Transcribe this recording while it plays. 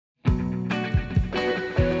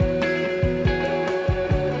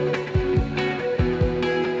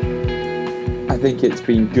think it's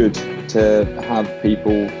been good to have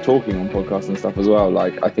people talking on podcasts and stuff as well.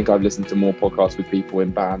 Like, I think I've listened to more podcasts with people in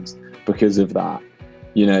bands because of that,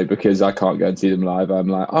 you know, because I can't go and see them live. I'm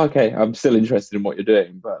like, oh, okay, I'm still interested in what you're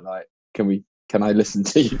doing, but like, can I listen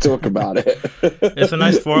to you talk about it? It's a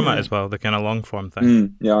nice format as well, the kind of long form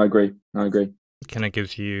thing. Yeah, I agree. It kind of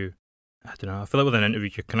gives you, I don't know, I feel like with an interview,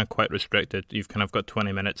 you're kind of quite restricted. You've kind of got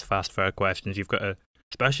 20 minutes fast fire questions. You've got to,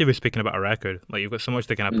 especially if you're speaking about a record, like you've got so much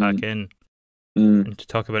to kind of pack in. And to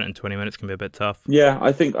talk about it in 20 minutes can be a bit tough. Yeah,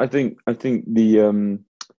 I think the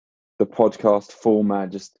podcast format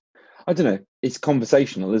just, I don't know, it's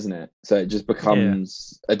conversational, isn't it? So it just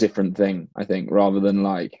becomes a different thing, I think, rather than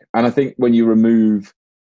like, and I think when you remove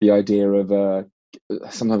the idea of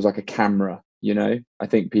sometimes like a camera, you know, I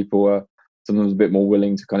think people are sometimes a bit more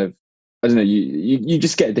willing to kind of, I don't know, you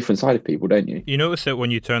just get a different side of people, don't you? You notice it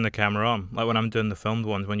when you turn the camera on, like when I'm doing the filmed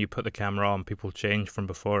ones, when you put the camera on, people change from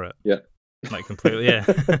before it. Yeah. Like completely, yeah.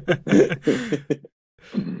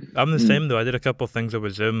 I'm the same though. I did a couple of things over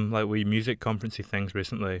Zoom, like music conferencey things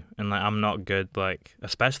recently, and like I'm not good, like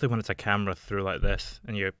especially when it's a camera through like this,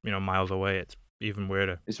 and you're miles away. It's even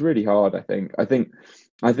weirder. It's really hard. I think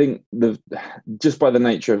the just by the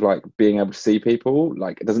nature of like being able to see people,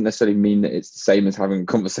 like it doesn't necessarily mean that it's the same as having a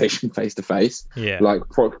conversation face to face. Yeah, like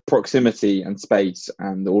proximity and space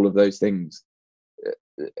and all of those things.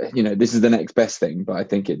 You know, this is the next best thing, but I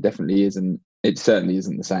think it definitely isn't. It certainly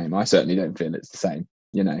isn't the same. I certainly don't feel it's the same.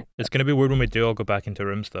 You know, it's going to be weird when we do all go back into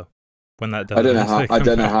rooms though. When that does, I don't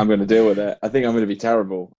know how I'm going to deal with it. I think I'm going to be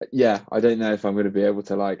terrible. Yeah, I don't know if I'm going to be able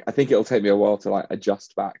to like. I think it'll take me a while to like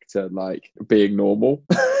adjust back to like being normal.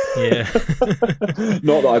 Yeah.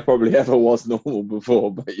 Not that I probably ever was normal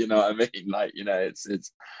before, but you know what I mean. Like, you know,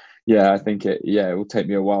 it's. Yeah, I think it will take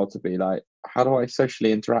me a while to be like, how do I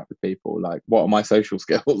socially interact with people? Like, what are my social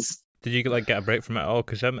skills? Did you like get a break from it at all?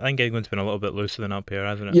 Because I think England's been a little bit looser than up here,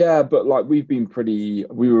 hasn't it? Yeah, but like we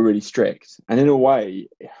were really strict, and in a way,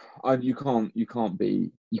 you can't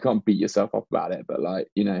beat yourself up about it. But like,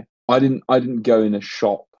 you know, I didn't go in a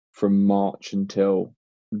shop from March until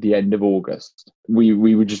the end of August. We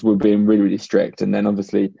were being really, really strict, and then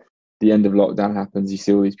obviously the end of lockdown happens, you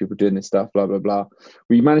see all these people doing this stuff, blah, blah, blah.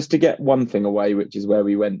 We managed to get one thing away, which is where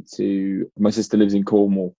we went to, my sister lives in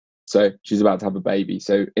Cornwall, so she's about to have a baby.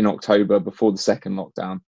 So in October, before the second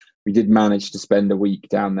lockdown, we did manage to spend a week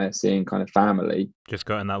down there seeing kind of family. Just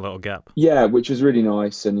got in that little gap. Yeah, which was really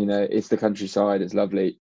nice. And, you know, it's the countryside, it's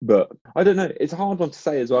lovely. But I don't know, it's a hard one to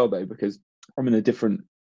say as well, though, because I'm in a different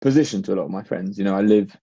position to a lot of my friends. You know, I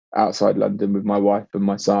live outside London with my wife and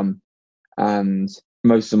my son, and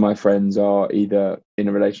most of my friends are either in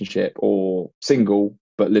a relationship or single,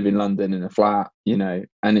 but live in London in a flat, you know,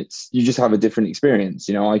 and you just have a different experience.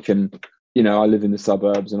 You know, I live in the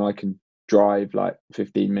suburbs and I can drive like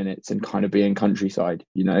 15 minutes and kind of be in countryside,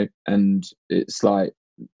 you know, and it's like,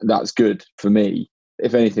 that's good for me.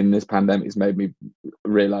 If anything, this pandemic has made me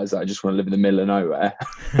realize that I just want to live in the middle of nowhere.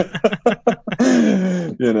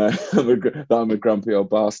 You know, I'm a grumpy old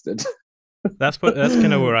bastard. That's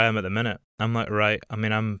kind of where I am at the minute. I'm like,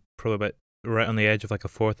 I'm probably about right on the edge of like a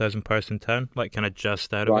 4,000 person town, like kind of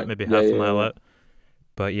just out of it, maybe half a mile out.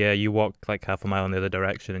 But yeah, you walk like half a mile in the other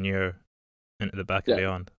direction and you're into the back and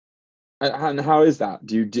beyond. And how is that?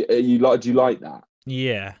 Do you like that?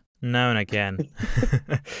 Yeah, now and again.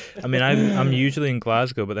 I mean, I'm usually in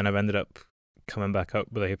Glasgow, but then I've ended up coming back up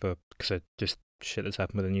with because of just shit that's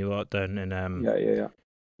happened with the new lockdown. And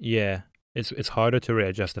yeah. It's harder to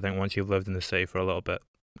readjust, I think, once you've lived in the city for a little bit.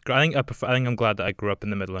 I think I'm glad that I grew up in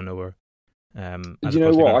the middle of nowhere. You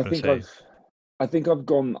know what?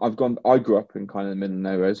 I grew up in kind of the middle of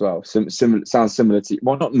nowhere as well. Sounds similar to,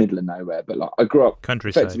 well, not middle of nowhere, but like I grew up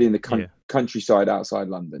countryside, effectively in the countryside outside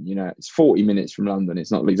London. You know, it's 40 minutes from London.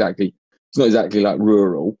 It's not exactly like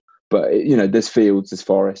rural, but you know, there's fields, there's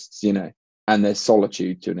forests, you know, and there's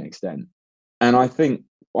solitude to an extent. And I think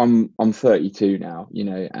I'm 32 now, you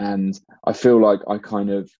know, and I feel like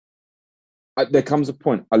there comes a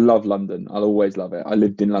point. I love London. I'll always love it. I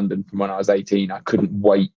lived in London from when I was 18. I couldn't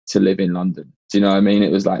wait to live in London. Do you know what I mean?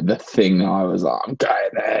 It was like the thing that I was like, I'm going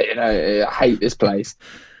there, you know, I hate this place.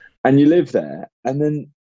 And you live there. And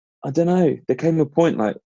then, I don't know, there came a point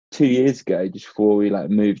like 2 years ago, just before we like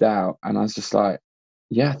moved out. And I was just like,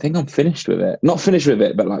 yeah, I think I'm finished with it. Not finished with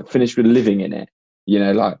it, but like finished with living in it. You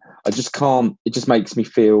know, like I just can't, it just makes me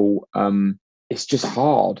feel, it's just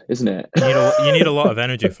hard, isn't it? You need a lot of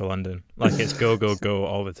energy for London. Like it's go, go, go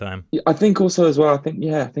all the time. I think also as well, I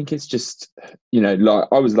think it's just, you know, like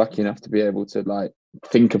I was lucky enough to be able to like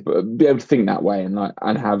be able to think that way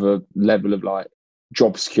and have a level of like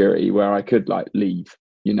job security where I could like leave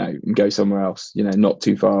you know, and go somewhere else, you know, not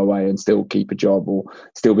too far away, and still keep a job or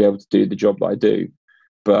still be able to do the job that I do.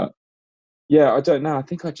 But yeah, I don't know. I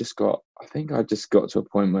think I just got to a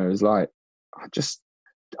point where it was like,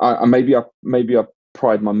 maybe I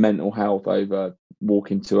pride my mental health over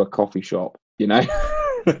walking to a coffee shop, you know.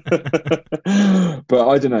 But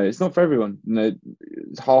I don't know. It's not for everyone. You know,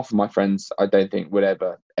 half of my friends I don't think would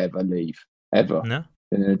ever leave ever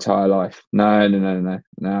in their entire life. No.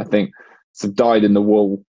 I think some dyed in the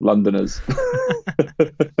wool Londoners.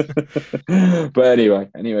 But anyway,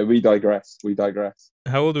 we digress.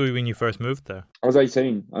 How old were you when you first moved there? I was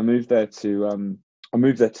 18. I moved there to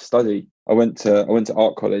study. I went to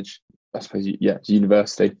art college. I suppose, it's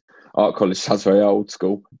university. Art college sounds very old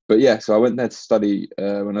school, but yeah. So I went there to study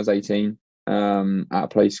when I was 18 at a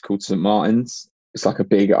place called St Martin's. It's like a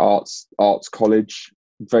big arts college,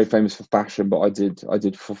 very famous for fashion, but I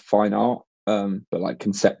did for fine art, but like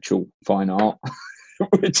conceptual fine art,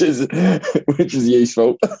 which is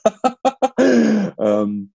useful.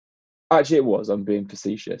 Actually, it was. I'm being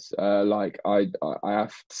facetious. Like I have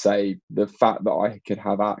to say, the fact that I could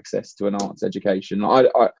have access to an arts education.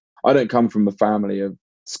 I don't come from a family of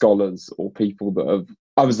scholars or people that have.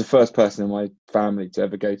 I was the first person in my family to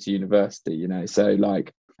ever go to university. You know, so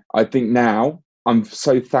like I think now I'm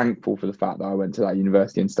so thankful for the fact that I went to that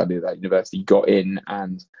university and studied at that university, got in,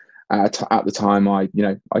 and at the time I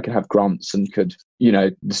could have grants and could, you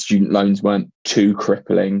know, the student loans weren't too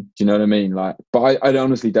crippling. Do you know what I mean? Like, but I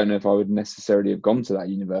honestly don't know if I would necessarily have gone to that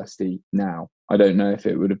university now. I don't know if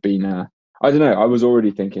it would have been I don't know. I was already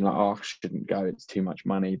thinking like, oh, I shouldn't go. It's too much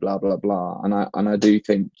money, blah, blah, blah. And I do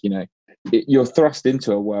think, you know, you're thrust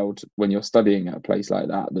into a world when you're studying at a place like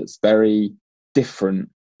that that's very different.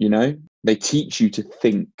 You know, they teach you to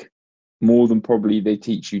think more than probably they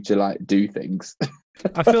teach you to like do things.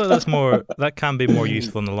 I feel like that can be more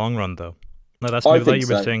useful in the long run, though. Like that's maybe like you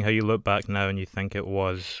were saying, how you look back now and you think it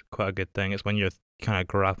was quite a good thing. It's when you're kind of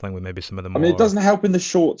grappling with maybe some of the more. I mean, it doesn't help in the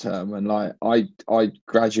short term. And like I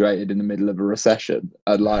graduated in the middle of a recession,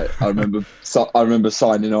 and like I remember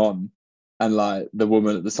signing on, and like the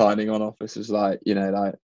woman at the signing on office was like, you know,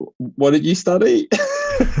 like, what did you study?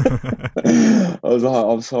 I was like,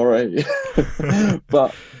 I'm sorry.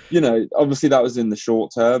 But you know, obviously that was in the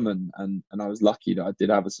short term, and I was lucky that I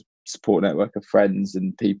did have a support network of friends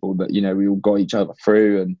and people that, you know, we all got each other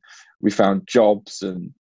through, and we found jobs,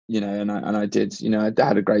 and you know, and I did, you know, I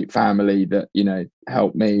had a great family that, you know,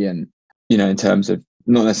 helped me, and you know, in terms of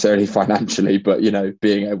not necessarily financially, but you know,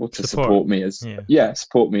 being able to support me as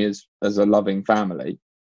a loving family,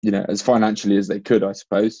 you know, as financially as they could, I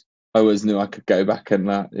suppose. I always knew I could go back and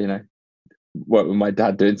you know, work with my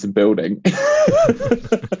dad doing some building.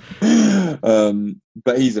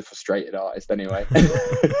 But he's a frustrated artist anyway.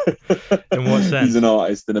 In what sense? He's an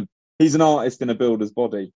artist in a builder's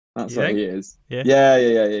body. That's what he is. Yeah.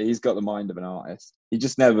 He's got the mind of an artist. He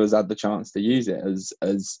just never has had the chance to use it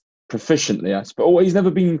as proficiently, I suppose. Or he's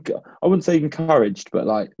never been, I wouldn't say encouraged, but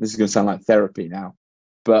like, this is going to sound like therapy now.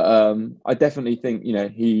 But I definitely think, you know,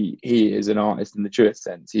 he is an artist in the truest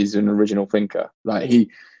sense. He's an original thinker. Like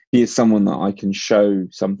he is someone that I can show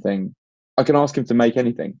something. I can ask him to make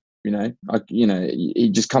anything, you know. He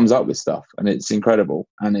just comes up with stuff, and it's incredible.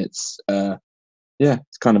 And it's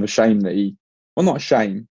it's kind of a shame that not a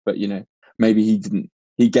shame, but you know, maybe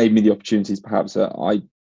he gave me the opportunities perhaps that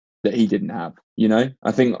he didn't have, you know.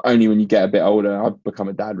 I think only when you get a bit older, I've become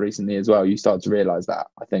a dad recently as well, you start to realize that,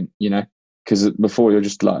 I think, you know, because before you're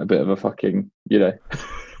just like a bit of a fucking, you know,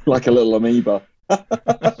 like a little amoeba.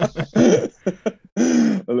 a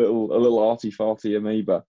little arty farty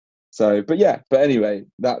amoeba. So, but anyway,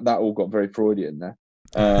 that all got very Freudian there.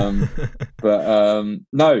 So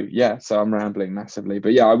I'm rambling massively.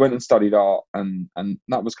 But yeah, I went and studied art, and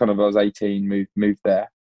that was kind of, I was 18, moved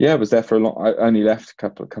there. Yeah, I was there for a long. I only left a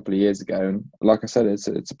couple of years ago, and like I said, it's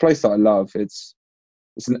a place that I love. It's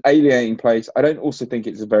an alienating place. I don't also think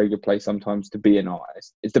it's a very good place sometimes to be an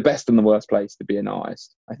artist. It's the best and the worst place to be an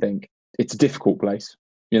artist, I think. It's a difficult place,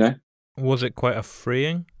 you know. Was it quite a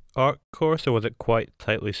freeing art course, or was it quite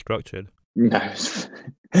tightly structured? No,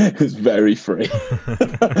 it was very free.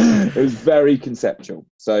 It was very conceptual.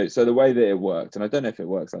 So the way that it worked, and I don't know if it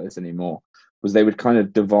works like this anymore, was they would kind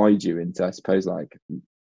of divide you into, I suppose, like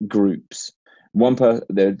groups. There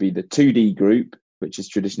would be the 2D group, which is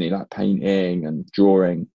traditionally like painting and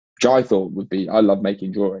drawing, which I thought would be, I love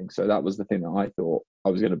making drawings. So that was the thing that I thought I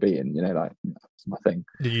was going to be in, you know, like that's my thing.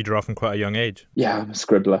 Did you draw from quite a young age? Yeah, I'm a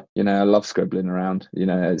scribbler. You know, I love scribbling around. You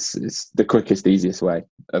know, it's the quickest, easiest way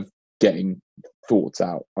of getting thoughts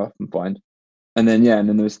out, I often find. And then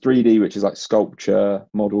there was 3D, which is like sculpture,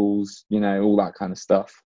 models, you know, all that kind of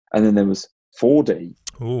stuff. And then there was 4D.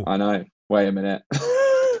 Ooh. I know. Wait a minute.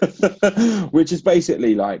 Which is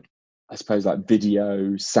basically like, I suppose, like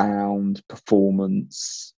video, sound,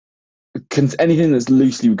 performance, anything that's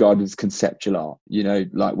loosely regarded as conceptual art, you know,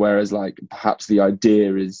 like, whereas like perhaps the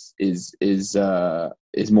idea is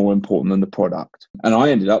more important than the product. And I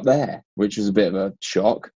ended up there, which was a bit of a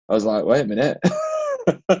shock. I was like, wait a minute.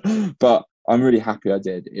 But I'm really happy I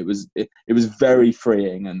did. It was very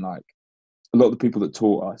freeing, and like a lot of the people that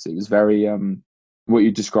taught us, it was very what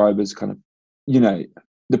you describe as kind of, you know,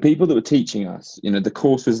 the people that were teaching us, you know, the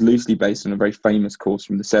course was loosely based on a very famous course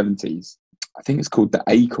from the 70s. I think it's called the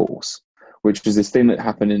A course, which was this thing that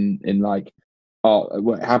happened in like art,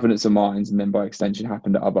 what happened at St Martin's, and then by extension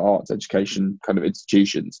happened at other arts education kind of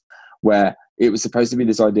institutions, where it was supposed to be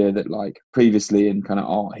this idea that like previously in kind of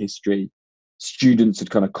art history, students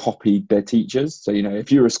had kind of copied their teachers. So, you know,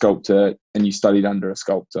 if you were a sculptor and you studied under a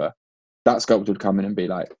sculptor, that sculptor would come in and be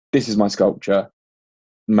like, this is my sculpture,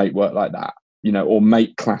 make work like that, you know, or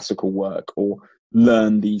make classical work, or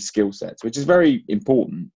learn these skill sets, which is very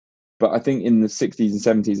important. But I think in the 60s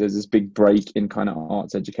and 70s, there's this big break in kind of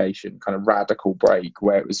arts education, kind of radical break,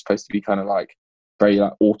 where it was supposed to be kind of like very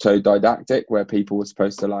like autodidactic, where people were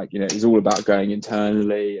supposed to like, you know, it was all about going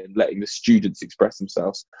internally and letting the students express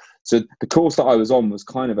themselves. So the course that I was on was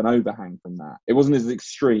kind of an overhang from that. It wasn't as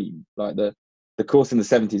extreme. Like the course in the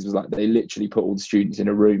 70s was like, they literally put all the students in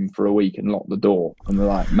a room for a week and locked the door and were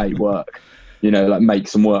like, make work, you know, like make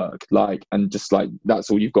some work, like, and just like, that's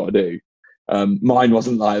all you've got to do. Mine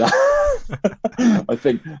wasn't like that. I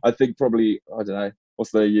think probably, I don't know,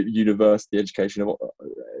 what's the university education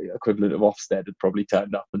equivalent of Ofsted had probably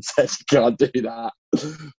turned up and said, you can't do that.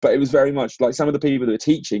 But it was very much like some of the people that were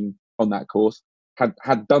teaching on that course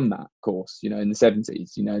had done that course, you know, in the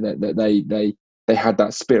 70s, you know, that they had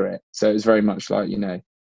that spirit. So it was very much like, you know, it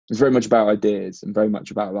was very much about ideas, and very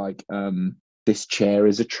much about like, this chair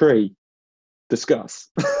is a tree, discuss.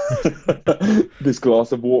 This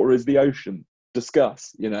glass of water is the ocean,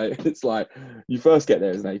 discuss. You know, it's like, you first get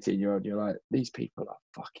there as an 18-year-old, you're like, these people are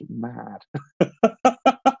fucking mad.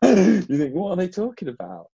 You think, what are they talking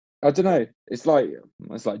about? I don't know. It's like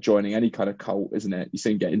joining any kind of cult, isn't it? You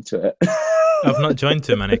soon get into it. I've not joined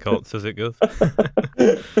too many cults, is it good?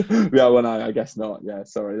 Yeah, well, no, I guess not. Yeah,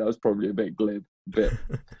 sorry, that was probably a bit glib,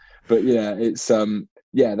 but yeah, it's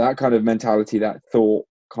yeah, that kind of mentality, that thought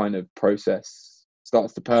kind of process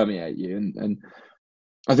starts to permeate you, and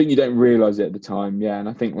I think you don't realize it at the time. Yeah, and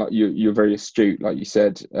I think like you're very astute, like you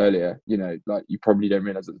said earlier. You know, like you probably don't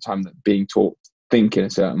realize at the time that being taught think in a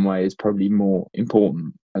certain way is probably more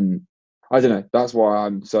important. And I don't know. That's why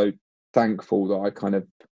I'm so thankful that I kind of,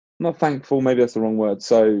 not thankful, maybe that's the wrong word.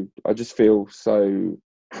 So I just feel so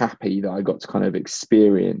happy that I got to kind of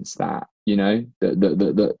experience that. You know,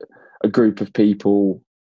 that a group of people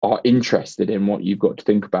are interested in what you've got to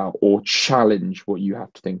think about, or challenge what you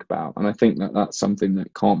have to think about. And I think that that's something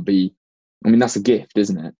that can't be, I mean, that's a gift,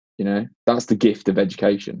 isn't it? You know, that's the gift of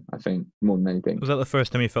education, I think, more than anything. Was that the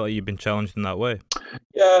first time you felt like you'd been challenged in that way?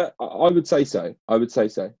 Yeah, I would say so. I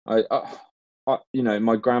you know,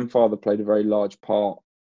 my grandfather played a very large part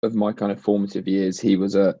of my kind of formative years. He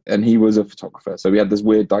was a photographer. So we had this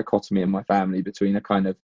weird dichotomy in my family between a kind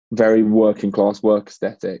of very working class work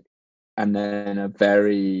aesthetic, and then a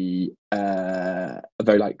very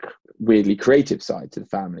like weirdly creative side to the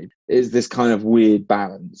family. Is this kind of weird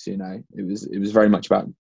balance, you know? It was very much about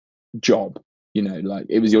job, you know, like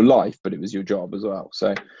it was your life, but it was your job as well.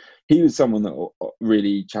 So he was someone that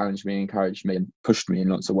really challenged me, encouraged me, and pushed me in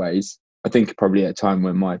lots of ways. I think probably at a time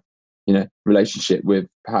when my, you know, relationship with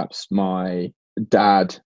perhaps my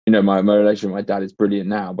dad, you know, my relationship with my dad is brilliant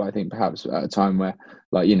now, but I think perhaps at a time where,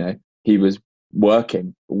 like, you know, he was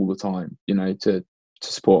working all the time, you know, to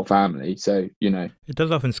support family. So, you know, it does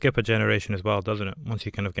often skip a generation as well, doesn't it? Once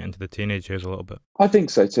you kind of get into the teenage years a little bit. I think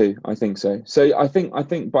so too. I think so. So I think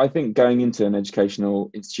going into an educational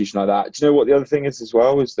institution like that, do you know what the other thing is as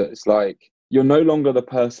well? Is that it's like, you're no longer the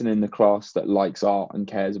person in the class that likes art and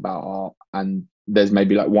cares about art, and there's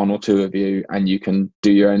maybe like one or two of you, and you can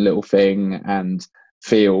do your own little thing and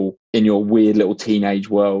feel in your weird little teenage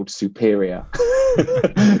world superior.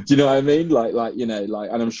 Do you know what I mean? Like, you know, like,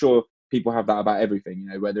 and I'm sure people have that about everything, you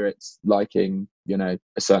know, whether it's liking, you know,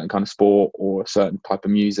 a certain kind of sport or a certain type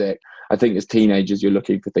of music. I think as teenagers, you're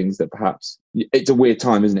looking for things that perhaps, it's a weird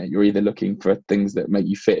time, isn't it? You're either looking for things that make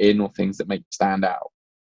you fit in or things that make you stand out.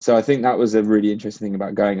 So I think that was a really interesting thing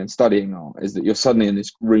about going and studying art, is that you're suddenly in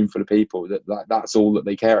this room full of people that, like, that's all that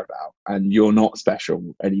they care about, and you're not special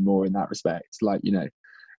anymore in that respect. Like, you know,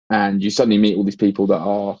 and you suddenly meet all these people that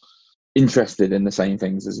are interested in the same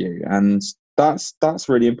things as you, and that's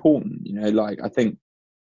really important, you know. Like, I think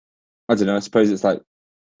I don't know, I suppose it's like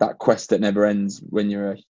that quest that never ends when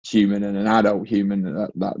you're a human and an adult human,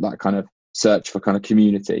 that kind of search for kind of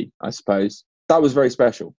community, I suppose. That was very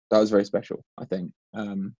special. I think.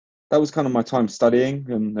 That was kind of my time studying,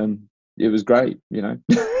 and it was great, you know.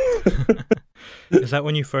 Is that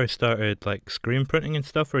when you first started like screen printing and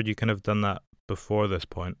stuff, or had you kind of done that before this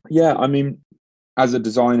point? Yeah, I mean, as a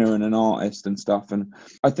designer and an artist and stuff, and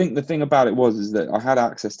I think the thing about it is that I had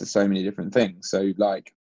access to so many different things. So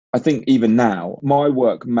like, I think even now my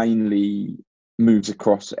work mainly moves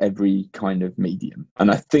across every kind of medium, and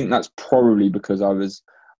I think that's probably because I was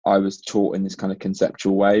taught in this kind of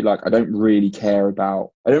conceptual way. Like, I don't really care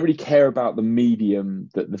about the medium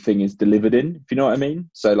that the thing is delivered in, if you know what I mean.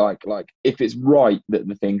 So like if it's right that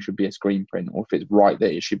the thing should be a screen print, or if it's right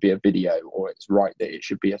that it should be a video, or it's right that it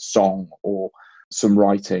should be a song or some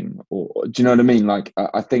writing, or do you know what I mean? Like,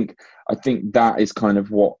 I think that is kind of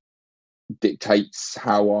what dictates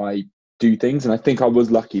how I do things. And I think I was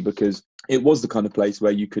lucky because it was the kind of place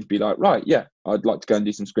where you could be like, right, yeah, I'd like to go and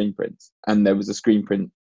do some screen prints. And there was a screen print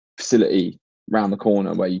facility around the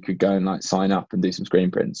corner where you could go and like sign up and do some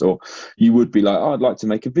screen prints. Or you would be like, oh, I'd like to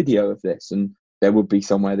make a video of this, and there would be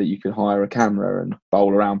somewhere that you could hire a camera and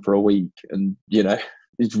bowl around for a week, and you know,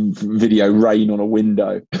 video rain on a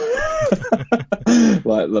window.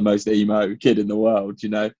 Like the most emo kid in the world, you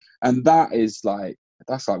know. And that's like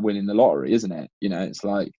winning the lottery, isn't it? You know, it's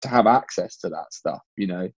like to have access to that stuff. You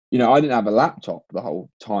know, I didn't have a laptop the whole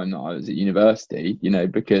time that I was at university, you know,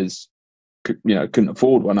 because couldn't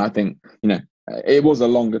afford one. I think, you know, it was a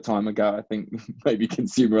longer time ago. I think maybe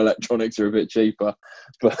consumer electronics are a bit cheaper,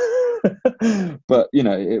 but you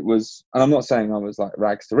know, it was, and I'm not saying I was like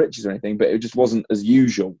rags to riches or anything, but it just wasn't as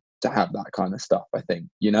usual to have that kind of stuff, I think,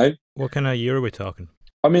 you know. What kind of year are we talking?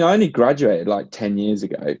 I mean, I only graduated like 10 years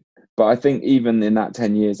ago, but I think even in that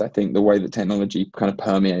 10 years, I think the way that technology kind of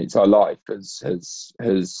permeates our life has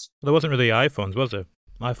There wasn't really iPhones, was there?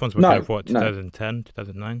 iPhones were kind of what, 2010,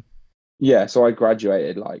 2009? Yeah, so I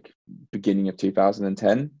graduated like beginning of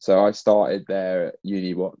 2010. So I started there at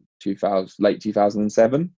uni, late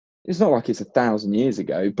 2007. It's not like it's 1,000 years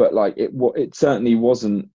ago, but like it certainly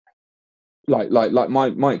wasn't like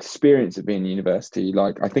my experience of being at university.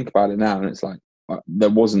 Like, I think about it now, and it's like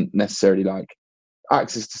there wasn't necessarily like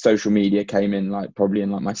access to social media came in like probably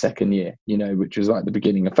in like my second year, you know, which was like the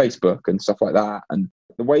beginning of Facebook and stuff like that. And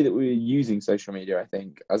the way that we were using social media, I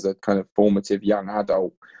think, as a kind of formative young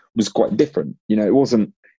adult was quite different. You know, it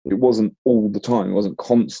wasn't all the time. It wasn't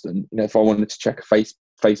constant. You know, if I wanted to check a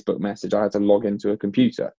Facebook message, I had to log into a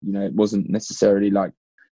computer. You know, it wasn't necessarily like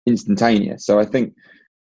instantaneous. So I think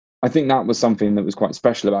that was something that was quite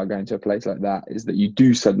special about going to a place like that, is that you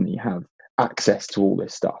do suddenly have access to all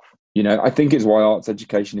this stuff. You know, I think it's why arts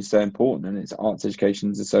education is so important, and arts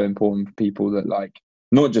educations are so important for people that, like,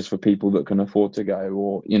 not just for people that can afford to go,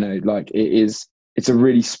 or, you know, like it's a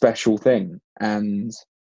really special thing, and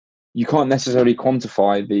you can't necessarily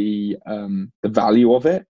quantify the value of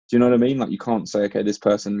it. Do you know what I mean? Like, you can't say, okay, this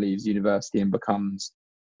person leaves university and becomes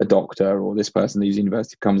a doctor, or this person leaves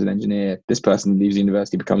university, becomes an engineer, this person leaves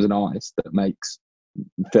university, becomes an artist that makes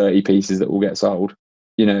 30 pieces that will get sold.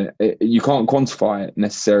 You know, you can't quantify it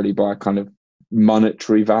necessarily by a kind of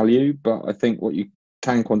monetary value, but I think what you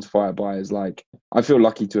can quantify it by is, like, I feel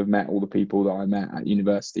lucky to have met all the people that I met at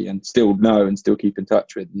university and still know and still keep in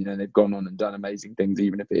touch with. You know, they've gone on and done amazing things,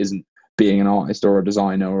 even if it isn't being an artist or a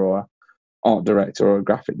designer or a art director or a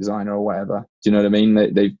graphic designer or whatever. Do you know what I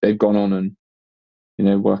mean? They've gone on and, you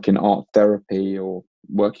know, work in art therapy or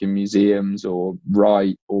work in museums or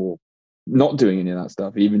write, or not doing any of that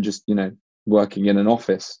stuff, even just, you know, working in an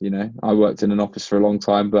office. You know, I worked in an office for a long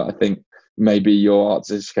time, but I think maybe your arts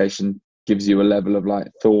education gives you a level of like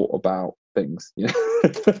thought about things. You know,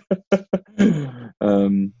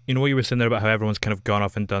 you know what you were saying there about how everyone's kind of gone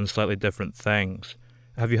off and done slightly different things.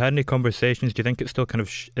 Have you had any conversations? Do you think it still kind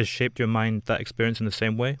of has shaped your mind, that experience, in the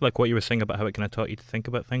same way? Like what you were saying about how it kind of taught you to think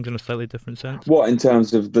about things in a slightly different sense? What, in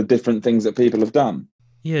terms of the different things that people have done?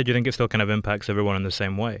 Yeah, do you think it still kind of impacts everyone in the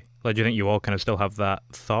same way? Like, do you think you all kind of still have that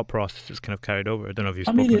thought process that's kind of carried over? I don't know if you've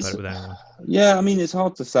spoken about it with anyone. Yeah, I mean, it's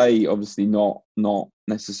hard to say, obviously not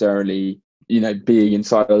necessarily, you know, being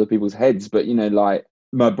inside other people's heads, but, you know, like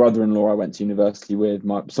my brother-in-law I went to university with,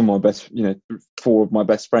 some of my best, you know, 4 of my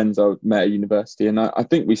best friends I met at university, and I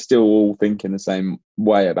think we still all think in the same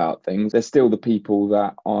way about things. They're still the people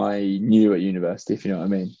that I knew at university, if you know what I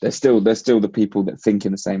mean. They're still the people that think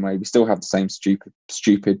in the same way. We still have the same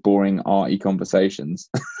stupid, boring, arty conversations.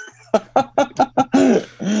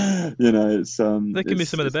 You know, it's they can be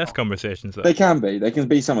some of the best conversations, though. They can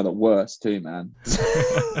be some of the worst too, man.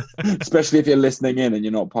 Especially if you're listening in and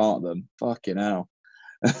you're not part of them. Fucking hell.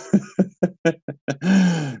 like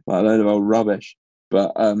a load of old rubbish.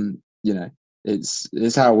 But you know,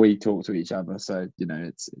 it's how we talk to each other. So you know,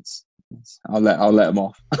 it's I'll let them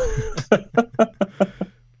off.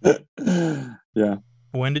 Yeah.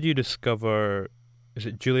 When did you discover? Is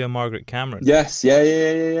it Julia Margaret Cameron? Yes.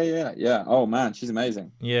 Yeah. Oh man, she's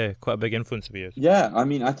amazing. Yeah, quite a big influence of yours. Yeah, I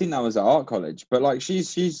mean, I think that was at art college, but like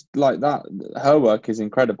she's like that. Her work is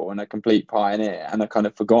incredible and a complete pioneer and a kind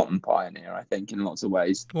of forgotten pioneer, I think, in lots of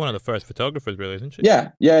ways. One of the first photographers, really, isn't she?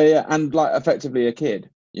 Yeah, and like effectively a kid,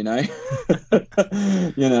 you know.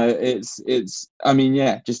 You know, it's. I mean,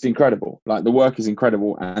 yeah, just incredible. Like the work is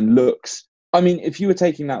incredible and looks. I mean, if you were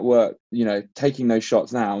taking that work, you know, taking those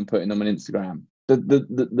shots now and putting them on Instagram,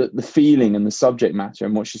 the feeling and the subject matter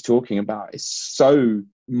and what she's talking about is so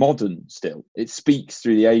modern still. It speaks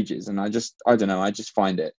through the ages, and I don't know, I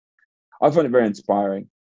find it very inspiring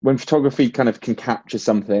when photography kind of can capture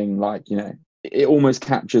something like, you know, it almost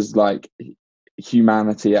captures like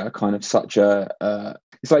humanity at a kind of such a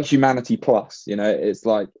it's like humanity plus, you know. It's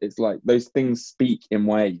like those things speak in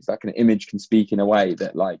ways, like an image can speak in a way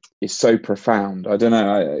that like is so profound. I don't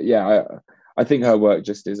know. I think her work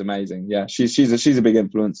just is amazing. Yeah, she's a big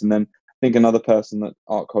influence. And then I think another person at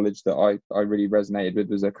art college that I really resonated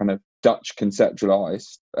with was a kind of Dutch conceptual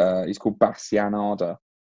artist. He's called Bastiaan Aarde.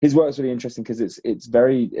 His work's really interesting because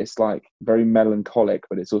it's like very melancholic,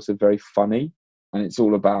 but it's also very funny, and it's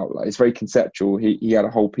all about like, it's very conceptual. He had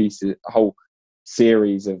a whole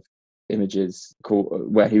series of images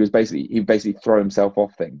called where he basically throw himself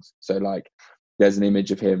off things. So like there's an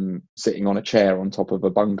image of him sitting on a chair on top of a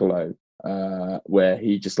bungalow, where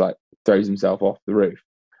he just like throws himself off the roof.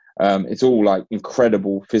 It's all like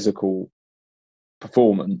incredible physical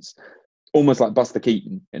performance, almost like Buster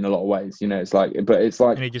Keaton in a lot of ways, you know. It's like,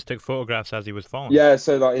 and he just took photographs as he was falling. Yeah,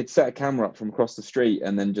 so like he'd set a camera up from across the street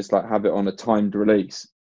and then just like have it on a timed release,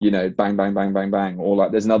 you know, bang bang bang bang bang. Or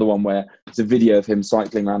like there's another one where it's a video of him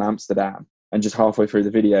cycling around Amsterdam, and just halfway through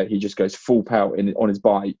the video he just goes full pelt on his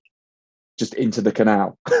bike just into the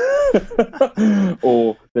canal.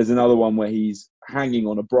 Or there's another one where he's hanging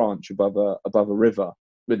on a branch above a river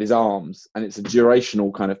with his arms, and it's a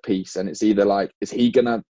durational kind of piece, and it's either like, is he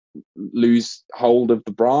gonna lose hold of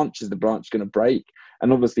the branch, is the branch gonna break?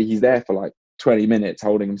 And obviously he's there for like 20 minutes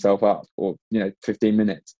holding himself up, or, you know, 15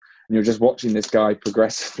 minutes, and you're just watching this guy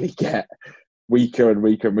progressively get weaker and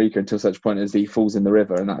weaker and weaker until such point as he falls in the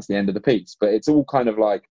river, and that's the end of the piece. But it's all kind of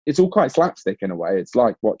like, it's all quite slapstick in a way. It's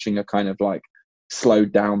like watching a kind of like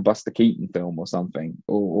slowed down Buster Keaton film or something,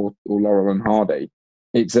 or Laurel and Hardy.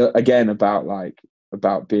 It's again about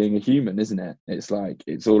being a human, isn't it? It's like,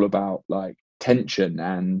 it's all about like tension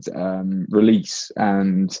and release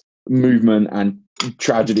and movement and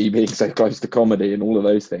tragedy being so close to comedy and all of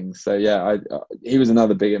those things. So yeah, he was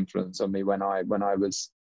another big influence on me when I was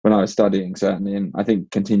studying, certainly, and I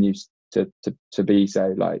think continues to be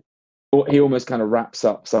so. Like, he almost kind of wraps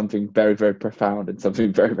up something very, very profound and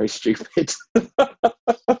something very, very stupid,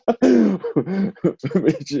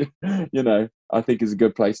 which, you know, I think is a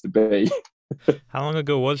good place to be. How long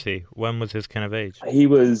ago was he? When was his kind of age? He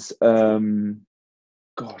was,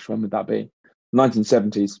 gosh, when would that be?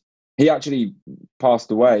 1970s. He actually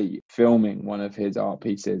passed away filming one of his art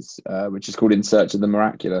pieces, which is called In Search of the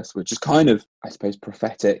Miraculous, which is kind of, I suppose,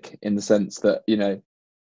 prophetic in the sense that, you know,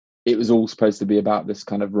 it was all supposed to be about this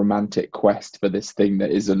kind of romantic quest for this thing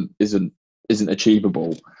that isn't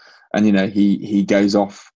achievable. And, you know, he goes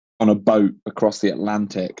off on a boat across the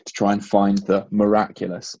Atlantic to try and find the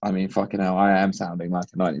miraculous. I mean, fucking hell, I am sounding like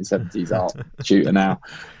a 1970s art shooter now.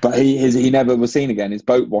 But he never was seen again. His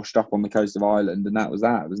boat washed up on the coast of Ireland, and that was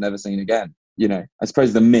that. It was never seen again. You know, I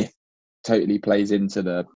suppose the myth totally plays into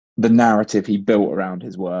the narrative he built around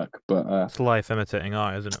his work. But it's life imitating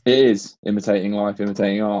art, isn't it? It is imitating life,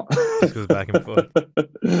 imitating art. It goes back and forth.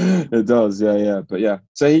 It does, yeah. But yeah,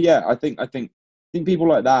 so I think people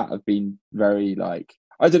like that have been very, like,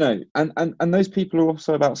 I don't know, and those people are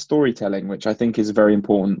also about storytelling, which I think is very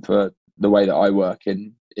important for the way that I work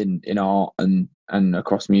in art and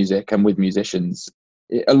across music and with musicians.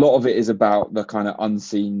 A lot of it is about the kind of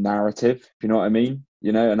unseen narrative, if you know what I mean,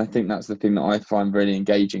 you know. And I think that's the thing that I find really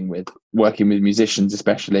engaging with working with musicians,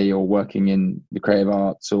 especially, or working in the creative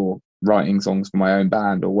arts, or writing songs for my own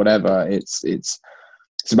band or whatever. It's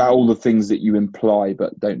about all the things that you imply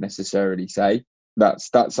but don't necessarily say.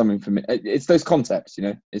 That's something for me. It's those concepts, you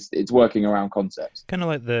know. It's working around concepts. Kind of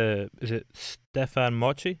like is it Stefan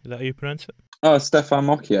Mochi? Is that how you pronounce it? Oh, Stefan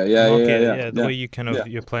Mocchia, yeah. The way you kind of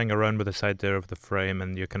you're playing around with the side there of the frame,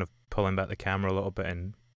 and you're kind of pulling back the camera a little bit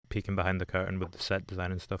and peeking behind the curtain with the set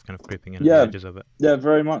design and stuff, kind of creeping in at the edges of it. Yeah,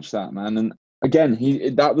 very much that, man. again,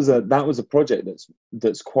 that was a project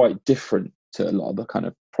that's quite different to a lot of the kind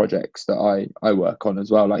of projects that I work on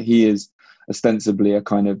as well. Like, he is ostensibly a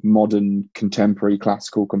kind of modern contemporary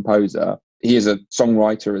classical composer. He is a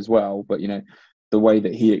songwriter as well, but the way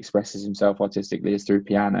that he expresses himself artistically is through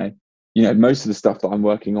piano. Most of the stuff that I'm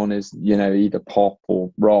working on is either pop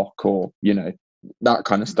or rock or that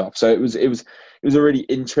kind of stuff. So it was a really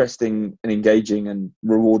interesting and engaging and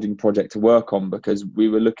rewarding project to work on, because we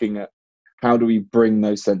were looking at how do we bring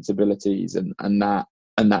those sensibilities and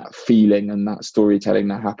that feeling and that storytelling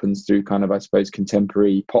that happens through kind of, I suppose,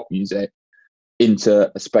 contemporary pop music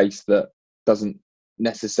into a space that doesn't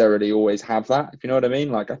necessarily always have that, if you know what I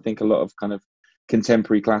mean. Like, I think a lot of kind of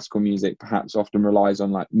contemporary classical music perhaps often relies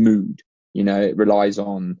on like mood. It relies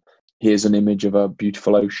on, here's an image of a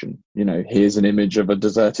beautiful ocean, here's an image of a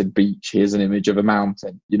deserted beach, here's an image of a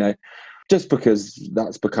mountain, just because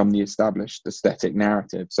that's become the established aesthetic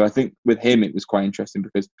narrative. So I think with him it was quite interesting,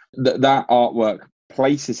 because that artwork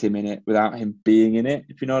places him in it without him being in it,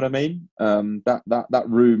 if you know what I mean. That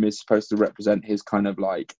room is supposed to represent his kind of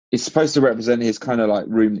like,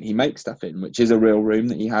 room that he makes stuff in, which is a real room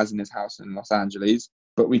that he has in his house in Los Angeles.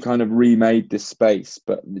 But we kind of remade this space,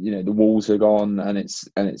 but the walls are gone, and it's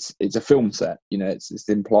a film set. It's this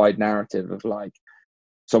implied narrative of like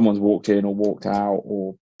someone's walked in or walked out,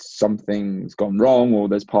 or something's gone wrong, or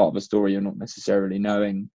there's part of a story you're not necessarily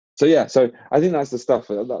knowing. So yeah, so I think that's the stuff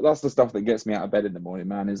that gets me out of bed in the morning,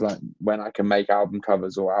 man, is like when I can make album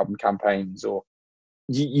covers or album campaigns, or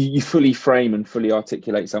you fully frame and fully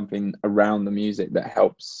articulate something around the music that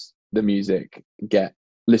helps the music get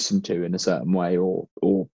listened to in a certain way, or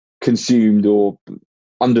consumed or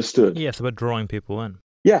understood. Yeah, it's about drawing people in.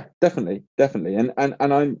 Yeah, definitely. And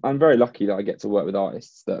I'm very lucky that I get to work with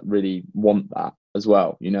artists that really want that as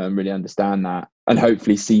well, and really understand that, and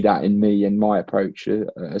hopefully see that in me and my approach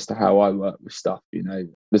as to how I work with stuff.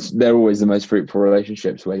 They're always the most fruitful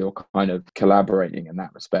relationships where you're kind of collaborating in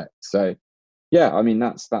that respect. So yeah, I mean,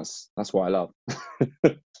 that's what I love.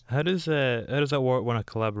 How does that work when a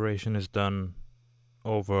collaboration is done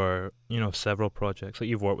over several projects? Like,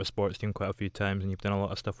 you've worked with Sports Team quite a few times, and you've done a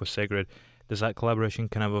lot of stuff with Sigrid. Does that collaboration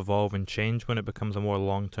kind of evolve and change when it becomes a more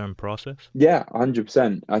long-term process? Yeah,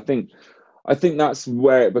 100%. I think that's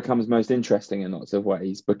where it becomes most interesting in lots of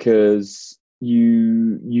ways, because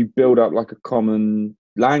you build up like a common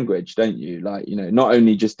language, don't you? Like, not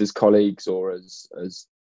only just as colleagues or as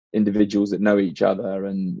individuals that know each other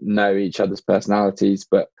and know each other's personalities,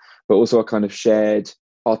 but also a kind of shared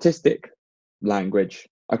artistic language.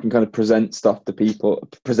 I can kind of present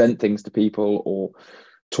things to people, or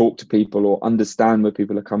talk to people, or understand where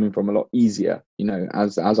people are coming from a lot easier,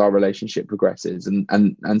 as our relationship progresses,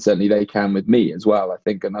 and certainly they can with me as well, I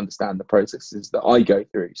think, and understand the processes that I go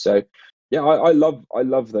through. So yeah, I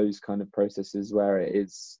love those kind of processes where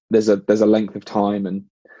there's a length of time, and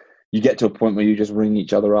you get to a point where you just ring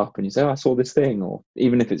each other up and you say, oh, I saw this thing, or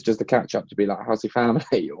even if it's just a catch up to be like, how's your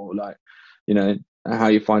family, or like, how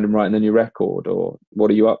you find them writing a new record, or what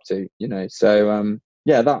are you up to, so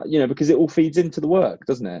yeah, that, because it all feeds into the work,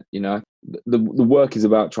 doesn't it? The work is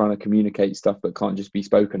about trying to communicate stuff that can't just be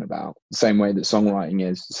spoken about, the same way that songwriting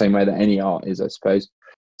is, the same way that any art is, I suppose.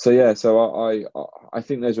 So yeah, so I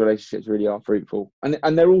think those relationships really are fruitful,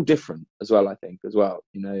 and they're all different as well, I think, as well.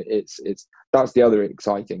 It's that's the other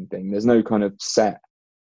exciting thing. There's no kind of set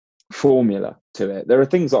formula to it. There are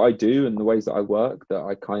things that I do and the ways that I work that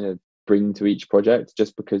I kind of bring to each project,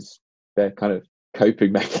 just because they're kind of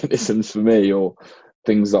coping mechanisms for me, or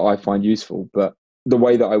things that I find useful. But the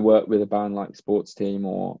way that I work with a band like Sports Team,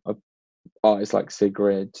 or artists like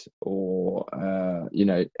Sigrid, or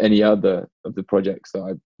any other of the projects that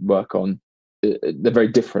I work on, they're very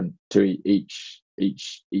different to each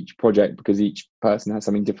project, because each person has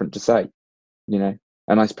something different to say, and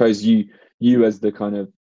I suppose you as the kind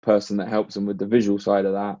of person that helps them with the visual side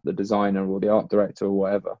of that, the designer or the art director or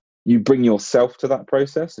whatever, you bring yourself to that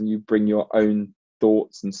process, and you bring your own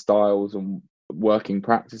thoughts and styles and working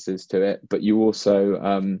practices to it, but you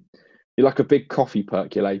also you're like a big coffee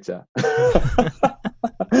percolator. Do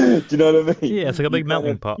you know what I mean? Yeah, it's like a big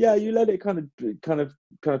melting pot. Yeah, you let it kind of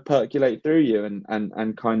percolate through you,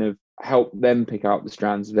 and kind of help them pick out the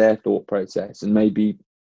strands of their thought process, and maybe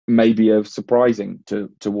are surprising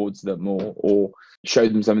towards them, or show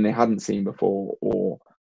them something they hadn't seen before, or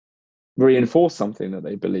reinforce something that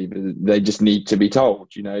they believe they just need to be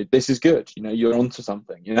told. This is good. You're onto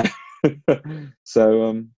something.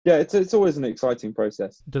 So yeah, it's always an exciting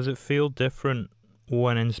process. Does it feel different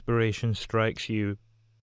when inspiration strikes you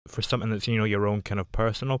for something that's, you know, your own kind of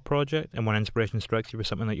personal project, and when inspiration strikes you for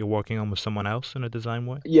something that you're working on with someone else in a design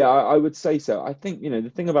way? Yeah, I would say so. I think, you know, the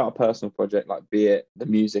thing about a personal project, like be it the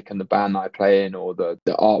music and the band that I play in or the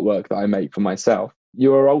artwork that I make for myself,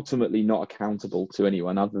 you are ultimately not accountable to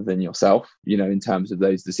anyone other than yourself, you know, in terms of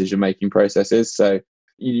those decision-making processes. So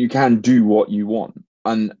you can do what you want.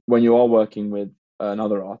 And when you are working with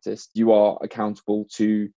another artist, you are accountable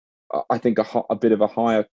to, I think, a bit of a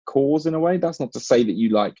higher cause in a way. That's not to say that you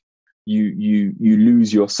like, you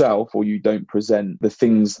lose yourself or you don't present the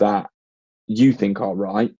things that you think are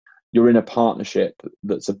right. You're in a partnership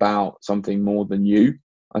that's about something more than you.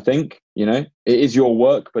 I think, you know, it is your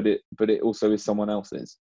work, but it also is someone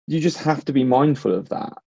else's. You just have to be mindful of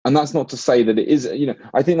that. And that's not to say that it is, you know,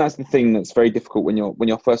 I think that's the thing that's very difficult when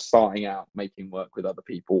you're first starting out making work with other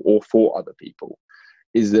people or for other people,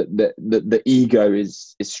 is that the ego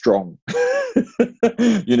is strong,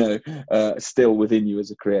 you know, still within you as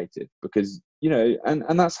a creative, because, you know,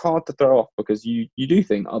 and that's hard to throw off, because you do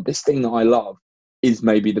think, oh, this thing that I love is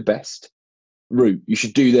maybe the best route. You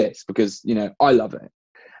should do this because, you know, I love it.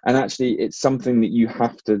 And actually, it's something that you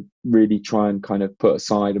have to really try and kind of put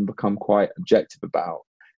aside and become quite objective about,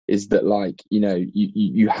 is that, like, you know,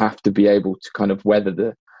 you have to be able to kind of weather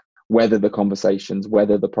the conversations,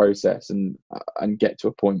 weather the process, and get to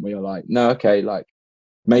a point where you're like, no, okay, like,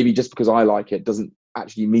 maybe just because I like it doesn't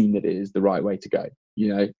actually mean that it is the right way to go.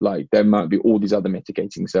 You know, like, there might be all these other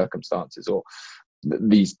mitigating circumstances or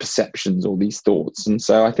these perceptions or these thoughts. And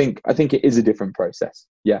so I think it is a different process.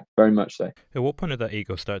 Yeah, very much so. At what point did that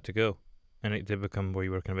ego start to go? And it did become where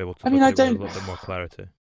you were kind of able to look at it with a little bit more clarity.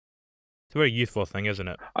 It's a very youthful thing, isn't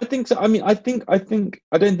it? I think so. I mean, I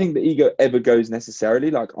don't think the ego ever goes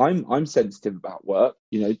necessarily. Like, I'm sensitive about work.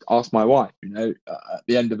 You know, ask my wife. You know, at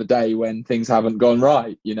the end of the day, when things haven't gone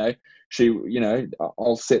right, you know,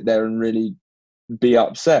 I'll sit there and really be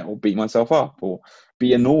upset or beat myself up or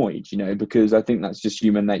be annoyed. You know, because I think that's just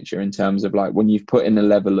human nature, in terms of, like, when you've put in a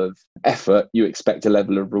level of effort, you expect a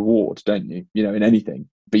level of reward, don't you? You know, in anything.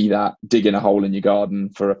 Be that digging a hole in your garden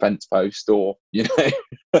for a fence post, or, you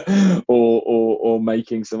know, or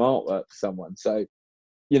making some artwork for someone. So,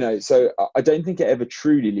 you know, so I don't think it ever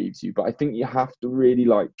truly leaves you, but I think you have to really,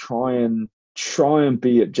 like, try and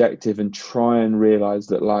be objective and try and realize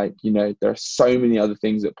that, like, you know, there are so many other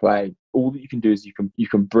things at play. All that you can do is you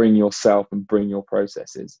can bring yourself and bring your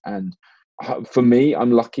processes. And for me,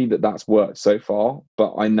 I'm lucky that that's worked so far,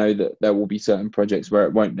 but I know that there will be certain projects where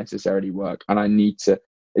it won't necessarily work, and I need to.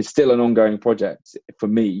 It's still an ongoing project for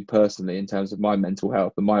me personally, in terms of my mental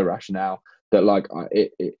health and my rationale, that, like,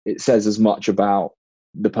 it says as much about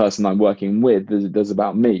the person I'm working with as it does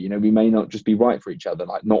about me. You know, we may not just be right for each other.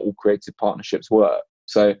 Like, not all creative partnerships work.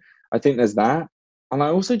 So I think there's that. And I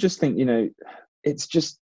also just think, you know, it's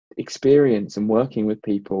just experience and working with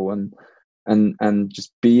people and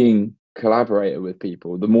just being collaborator with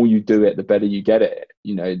people. The more you do it, the better you get at it.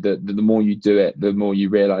 You know, the more you do it, the more you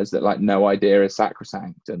realize that, like, no idea is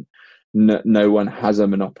sacrosanct, and no one has a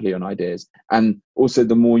monopoly on ideas. And also,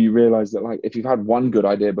 the more you realize that, like, if you've had one good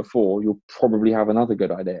idea before, you'll probably have another good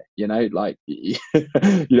idea. You know, like, you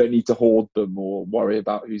don't need to hoard them or worry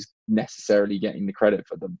about who's necessarily getting the credit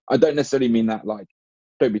for them. I don't necessarily mean that, like,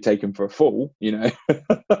 don't be taken for a fool, you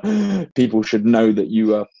know. People should know that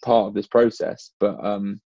you are part of this process, but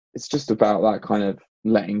it's just about that kind of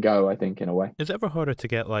letting go, I think, in a way. Is it ever harder to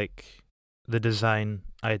get, like, the design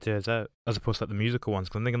ideas out as opposed to, like, the musical ones?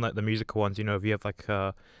 Because I'm thinking, like, the musical ones, you know, if you have, like,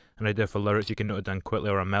 an idea for lyrics, you can note it down quickly,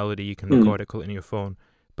 or a melody, you can record it quickly on your phone.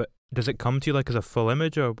 But does it come to you, like, as a full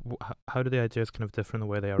image, or how do the ideas kind of differ in the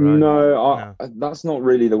way they arrive? No, that's not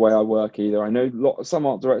really the way I work either. I know some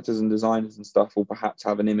art directors and designers and stuff will perhaps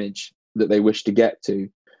have an image that they wish to get to,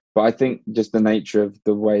 but I think just the nature of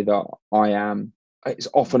the way that I am, it's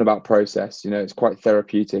often about process. You know, it's quite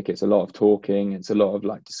therapeutic. It's a lot of talking. It's a lot of,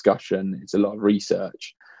 like, discussion. It's a lot of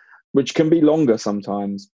research, which can be longer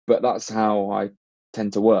sometimes, but that's how I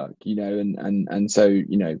tend to work, you know, and so,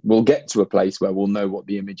 you know, we'll get to a place where we'll know what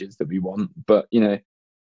the image is that we want, but, you know,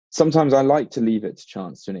 sometimes I like to leave it to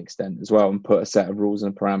chance to an extent as well, and put a set of rules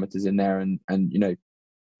and parameters in there, and you know,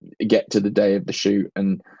 get to the day of the shoot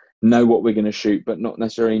and know what we're going to shoot, but not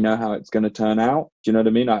necessarily know how it's going to turn out. Do you know what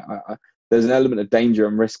I mean? There's an element of danger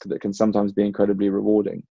and risk that can sometimes be incredibly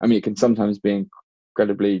rewarding. I mean, it can sometimes be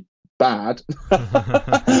incredibly bad,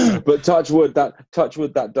 but touch wood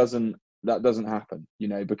that doesn't happen, you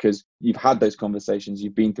know, because you've had those conversations,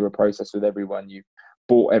 you've been through a process with everyone, you've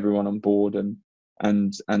brought everyone on board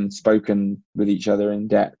and spoken with each other in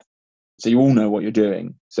depth, so you all know what you're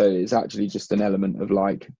doing. So it's actually just an element of,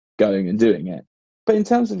 like, going and doing it. But in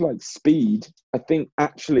terms of like speed, I think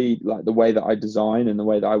actually like the way that I design and the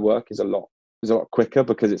way that I work is a lot quicker,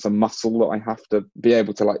 because it's a muscle that I have to be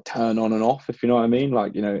able to like turn on and off, if you know what I mean.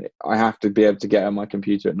 Like, you know, I have to be able to get on my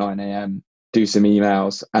computer at 9 a.m, do some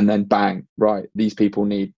emails, and then bang, right, these people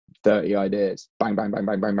need 30 ideas, bang, bang, bang,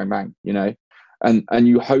 bang, bang, bang, bang, you know. And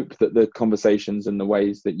you hope that the conversations and the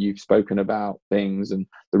ways that you've spoken about things and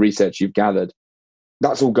the research you've gathered,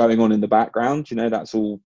 that's all going on in the background, you know, that's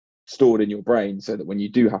all stored in your brain, so that when you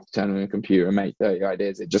do have to turn on your computer and make 30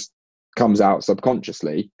 ideas, it just comes out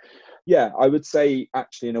subconsciously. Yeah, I would say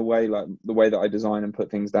actually, in a way, like the way that I design and put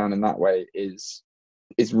things down in that way is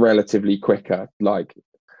relatively quicker. Like,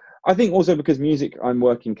 I think also because music, I'm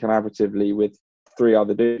working collaboratively with 3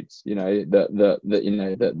 other dudes, you know,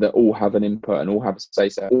 that all have an input and all have a say,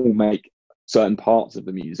 so all make certain parts of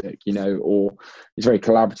the music, you know, or it's a very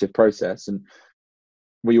collaborative process, and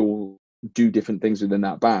we all do different things within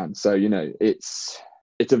that band. So, you know, it's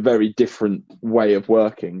a very different way of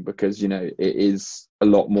working, because, you know, it is a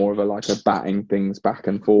lot more of a batting things back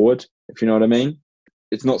and forward, if you know what I mean.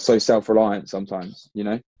 It's not so self-reliant sometimes, you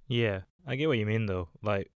know. Yeah, I get what you mean though.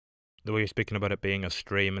 Like, the way you're speaking about it being a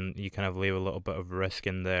stream, and you kind of leave a little bit of risk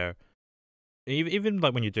in there. Even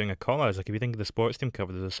like when you're doing a collage, like if you think of the sports team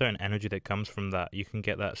cover, there's a certain energy that comes from that. You can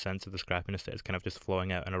get that sense of the scrappiness that is kind of just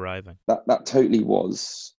flowing out and arriving. That totally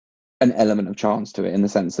was an element of chance to it, in the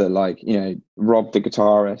sense that, like, you know, Rob, the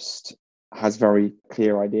guitarist, has very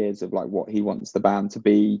clear ideas of like what he wants the band to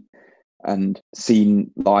be and seem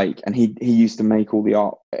like, and he used to make all the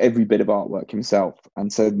art, every bit of artwork himself.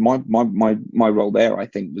 And so my role there, I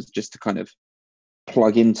think, was just to kind of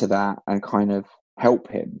plug into that and kind of help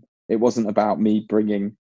him. It wasn't about me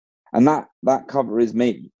bringing, and that cover is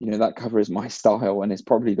me, you know, that cover is my style, and it's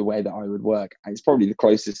probably the way that I would work. It's probably the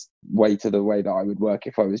closest way to the way that I would work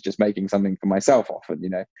if I was just making something for myself often, you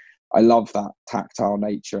know. I love that tactile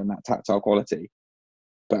nature and that tactile quality.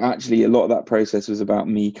 But actually, a lot of that process was about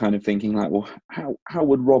me kind of thinking like, well, how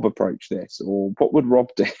would Rob approach this? Or what would Rob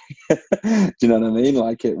do? Do you know what I mean?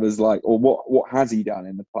 Like, it was like, or what has he done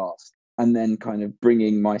in the past? And then kind of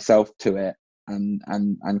bringing myself to it and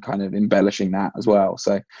kind of embellishing that as well.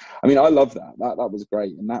 So, I mean, I love that. That was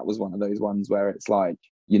great. And that was one of those ones where it's like,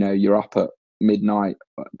 you know, you're up at midnight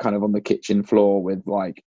kind of on the kitchen floor with,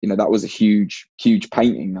 like, you know, that was a huge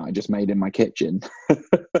painting that I just made in my kitchen.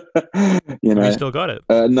 You know, have you still got it?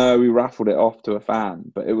 No, we raffled it off to a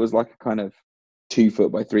fan, but it was like a kind of 2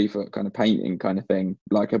 foot by 3 foot kind of painting kind of thing,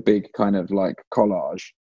 like a big kind of like collage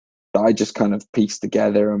that I just kind of pieced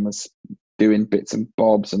together and was doing bits and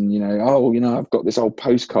bobs. And, you know, oh, you know, I've got this old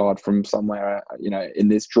postcard from somewhere, you know, in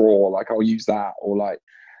this drawer, like I'll use that. Or like,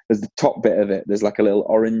 there's the top bit of it, there's like a little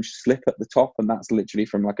orange slip at the top, and that's literally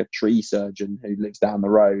from like a tree surgeon who lives down the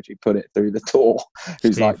road, who put it through the door,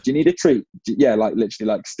 who's Steve. Like, do you need a tree? Yeah, like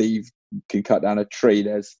literally, like Steve can cut down a tree.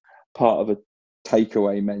 There's part of a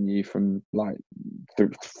takeaway menu from like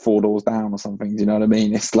 4 doors down or something. Do you know what I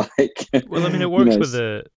mean? It's like, well, I mean, it works, you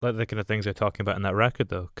know, with the kind of things they're talking about in that record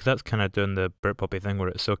though, because that's kind of doing the Britpoppy thing where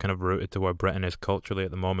it's so kind of rooted to where Britain is culturally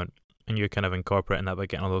at the moment. And you're kind of incorporating that by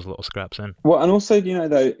getting all those little scraps in. Well, and also, you know,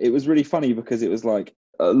 though, it was really funny because it was like,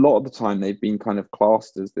 a lot of the time they've been kind of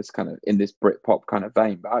classed as this kind of in this Britpop kind of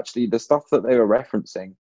vein, but actually the stuff that they were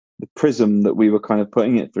referencing, the prism that we were kind of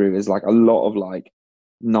putting it through, is like a lot of like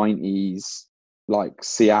 90s like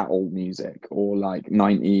Seattle music, or like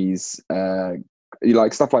 90s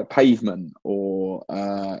like stuff like Pavement, or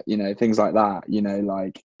you know, things like that, you know,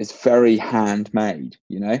 like it's very handmade,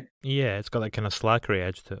 you know. Yeah, it's got that kind of slackery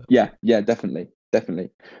edge to it. Yeah, definitely.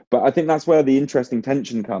 But I think that's where the interesting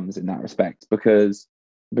tension comes in that respect, because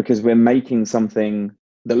we're making something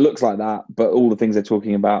that looks like that, but all the things they're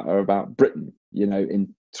talking about are about Britain, you know,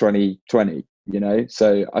 in 2020, you know.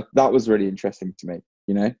 So that was really interesting to me,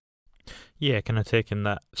 you know. Yeah, kind of taking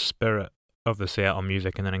that spirit of the Seattle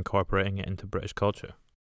music and then incorporating it into British culture.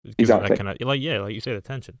 Exactly. That kind of, like you say, the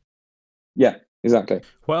tension. Yeah, exactly.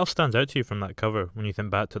 What else stands out to you from that cover when you think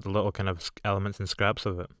back to the little kind of elements and scraps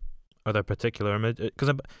of it? Are there particular images? Because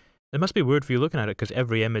it must be weird for you looking at it, because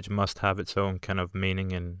every image must have its own kind of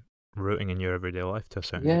meaning and rooting in your everyday life to a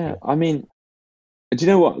certain degree. Yeah, I mean, do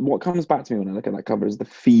you know what comes back to me when I look at that cover is the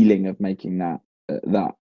feeling of making that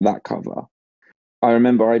cover. I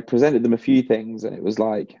remember I presented them a few things, and it was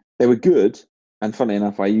like, they were good. And funnily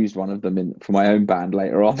enough, I used one of them for my own band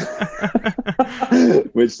later on,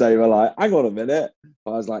 which they were like, hang on a minute.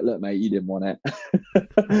 I was like, look, mate, you didn't want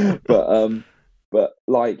it. But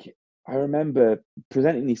like, I remember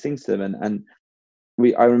presenting these things to them, and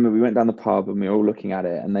I remember we went down the pub and we were all looking at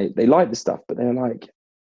it, and they liked the stuff, but they were like, do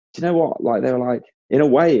you know what? Like, they were like, in a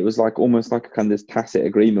way, it was like almost like a kind of this tacit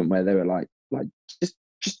agreement where they were like, like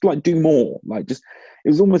just like do more, like just, it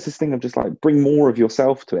was almost this thing of just like bring more of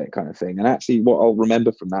yourself to it kind of thing. And actually what I'll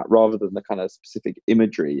remember from that, rather than the kind of specific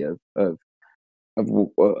imagery of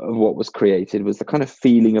what was created, was the kind of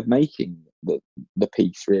feeling of making the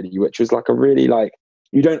piece, really, which was like a really, like,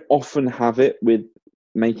 you don't often have it with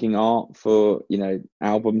making art for, you know,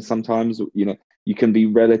 albums. Sometimes, you know, you can be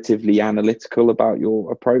relatively analytical about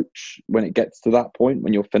your approach when it gets to that point,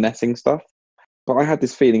 when you're finessing stuff. But I had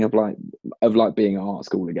this feeling of like being at art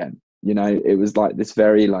school again. You know, it was like this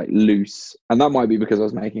very like loose, and that might be because I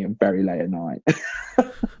was making it very late at night.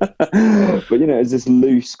 But you know, it's this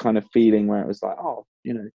loose kind of feeling where it was like, oh,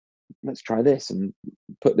 you know, let's try this and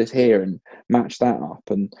put this here and match that up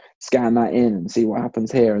and scan that in and see what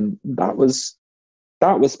happens here. And that was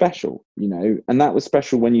special, you know. And that was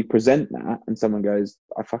special when you present that and someone goes,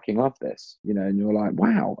 I fucking love this, you know, and you're like,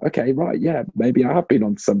 wow, okay, right, yeah, maybe I have been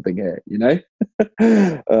on something here, you know.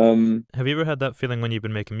 Have you ever had that feeling when you've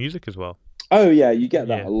been making music as well? Oh yeah, you get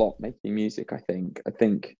that a lot making music. I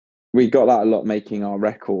think we got that a lot making our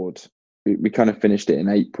record. We kind of finished it in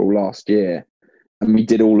April last year, and we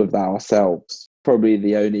did all of that ourselves. Probably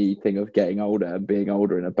the only thing of getting older and being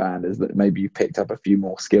older in a band is that maybe you picked up a few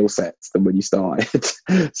more skill sets than when you started.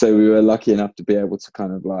 So we were lucky enough to be able to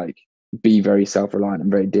kind of like be very self-reliant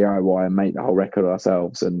and very DIY and make the whole record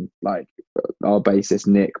ourselves. And like our bassist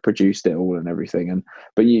Nick produced it all and everything.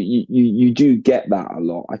 But you do get that a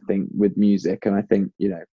lot, I think, with music. And I think, you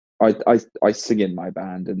know, I sing in my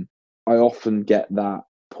band, and I often get that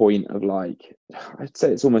point of like, I'd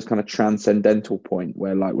say it's almost kind of transcendental point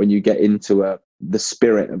where like when you get into the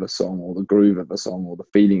spirit of a song or the groove of a song or the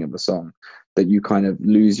feeling of a song, that you kind of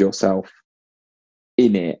lose yourself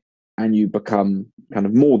in it and you become kind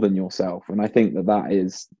of more than yourself. And I think that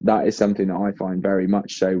is something that I find very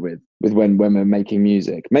much so with when we're making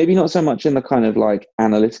music. Maybe not so much in the kind of like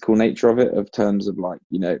analytical nature of it, of terms of like,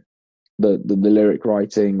 you know, the lyric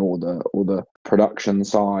writing or the production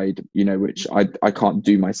side, you know, which I can't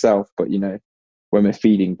do myself, but you know, when we're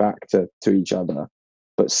feeding back to each other.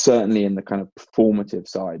 But certainly in the kind of performative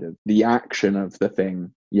side of the action of the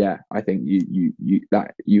thing, yeah, I think you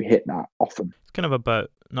hit that often. It's kind of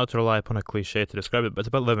about, not to rely upon a cliche to describe it, but it's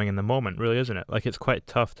about living in the moment, really, isn't it? Like, it's quite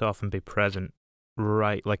tough to often be present,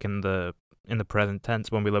 right, like in the present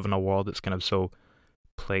tense, when we live in a world that's kind of so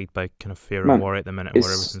plagued by kind of fear and worry at the minute,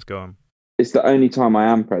 where everything's going. It's the only time I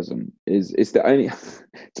am present. It's the only,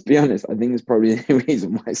 to be honest, I think it's probably the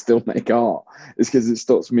reason why I still make art, is because it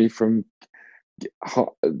stops me from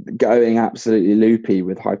going absolutely loopy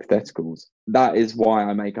with hypotheticals. That is why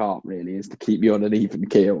I make art, really, is to keep you on an even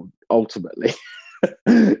keel, ultimately.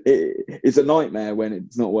 It's a nightmare when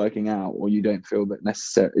it's not working out, or you don't feel that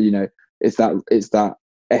necessarily, you know, it's that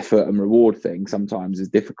effort and reward thing sometimes is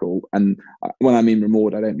difficult. And when I mean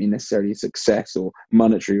reward, I don't mean necessarily success or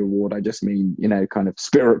monetary reward. I just mean, you know, kind of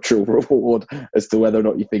spiritual reward as to whether or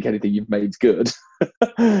not you think anything you've made is good.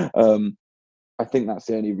 I think that's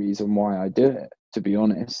the only reason why I do it, to be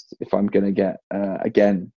honest. If I'm going to get,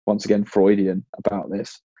 once again, Freudian about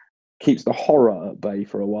this, keeps the horror at bay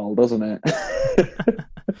for a while, doesn't it?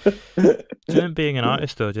 Do you think being an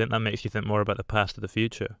artist, though, do you think that makes you think more about the past or the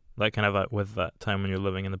future? Like kind of like with that time when you're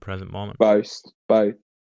living in the present moment?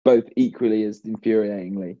 Both equally as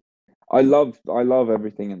infuriatingly. I love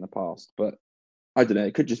everything in the past, but I don't know,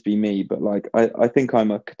 it could just be me, but like I think I'm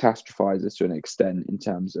a catastrophizer to an extent in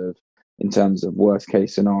terms of worst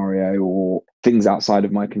case scenario or things outside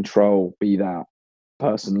of my control, be that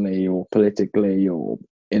personally or politically or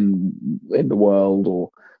in the world or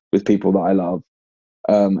with people that I love.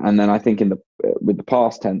 And then I think with the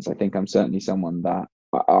past tense, I think I'm certainly someone that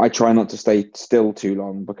I try not to stay still too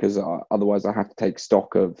long, because otherwise I have to take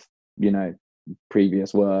stock of, you know,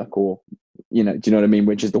 previous work, or, you know, do you know what I mean?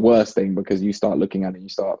 Which is the worst thing, because you start looking at it, you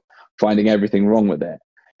start finding everything wrong with it.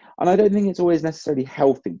 And I don't think it's always necessarily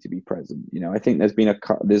healthy to be present. You know, I think there's been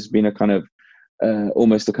a kind of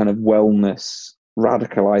almost a kind of wellness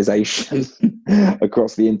radicalization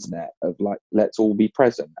across the internet of like, let's all be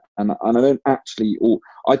present. And I don't actually,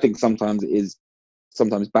 I think sometimes it is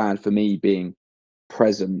bad for me being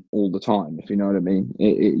present all the time, if you know what I mean.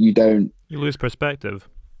 You lose perspective.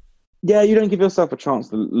 Yeah, you don't give yourself a chance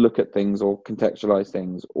to look at things or contextualize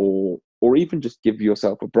things, or even just give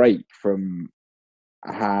yourself a break from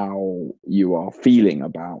how you are feeling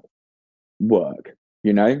about work,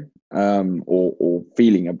 you know, or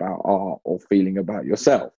feeling about art, or feeling about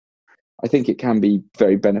yourself. I think it can be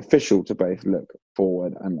very beneficial to both look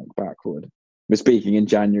forward and look backward. We're speaking in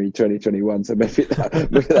January 2021, so maybe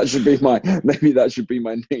that should be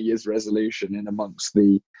my New Year's resolution in amongst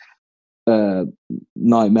the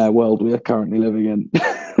nightmare world we are currently living in.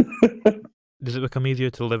 Does it become easier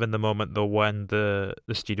to live in the moment though when the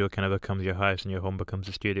studio kind of becomes your house and your home becomes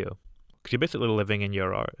a studio? Because you're basically living in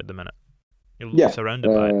your art at the minute. You're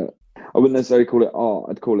surrounded by it. I wouldn't necessarily call it art.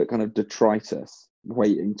 I'd call it kind of detritus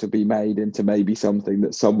waiting to be made into maybe something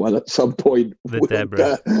that someone at some point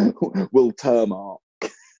will term art.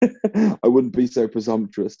 I wouldn't be so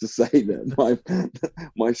presumptuous to say that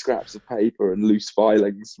my scraps of paper and loose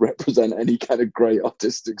filings represent any kind of great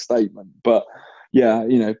artistic statement. But yeah,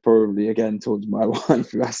 probably again towards my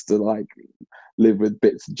wife who has to like live with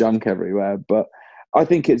bits of junk everywhere. But I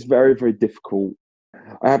think it's very, very difficult.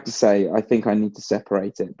 I have to say, I think I need to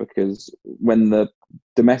separate it, because when the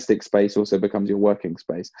domestic space also becomes your working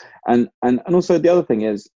space, and also the other thing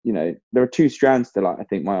is, there are two strands to, like, I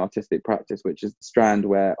think my artistic practice, which is the strand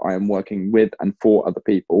where I am working with and for other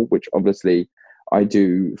people, which obviously I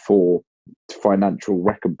do for financial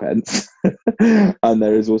recompense. And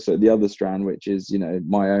there is also the other strand, which is,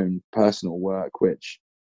 my own personal work, which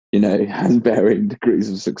has varying degrees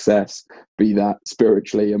of success, be that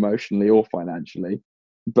spiritually, emotionally, or financially.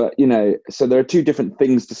 But, so there are two different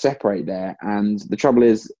things to separate there. And the trouble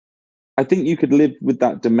is, I think you could live with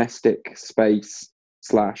that domestic space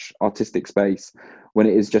 / artistic space when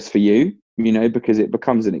it is just for you, because it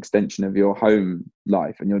becomes an extension of your home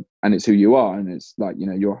life and it's who you are. And it's like,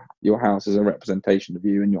 your house is a representation of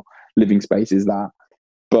you and your living space is that.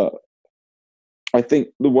 But I think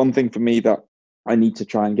the one thing for me that I need to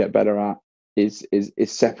try and get better at is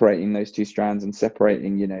separating those two strands and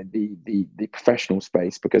separating, the professional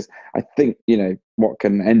space, because I think, what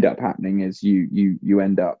can end up happening is you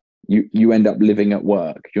end up living at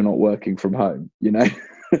work. You're not working from home,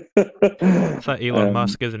 It's like Elon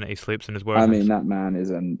Musk, isn't it? He sleeps in his workhouse. I mean, that man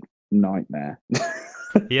is a nightmare.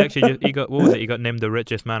 He actually he got named the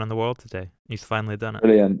richest man in the world today. He's finally done it.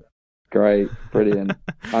 Brilliant. Great. Brilliant.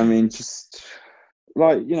 I mean, just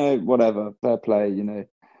like, whatever, fair play,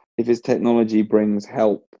 if his technology brings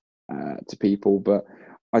help to people. But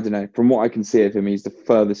I don't know, from what I can see of him, he's the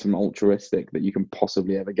furthest from altruistic that you can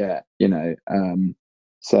possibly ever get,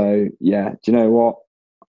 so yeah, do you know what,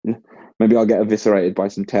 maybe I'll get eviscerated by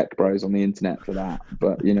some tech bros on the internet for that.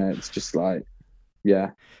 But it's just like,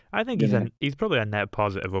 yeah, I think he's probably a net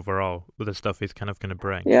positive overall with the stuff he's kind of going to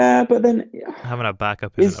bring. Yeah, but then having a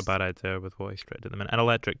backup isn't a bad idea with what he's tried at the minute. And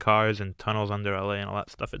electric cars and tunnels under LA and all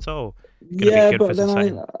that stuff. It's all going to be good for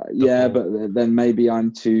society. But then maybe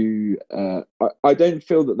I'm too. I don't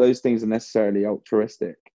feel that those things are necessarily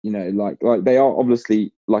altruistic. Like they are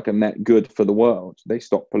obviously like a net good for the world. They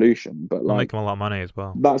stop pollution, but like make him a lot of money as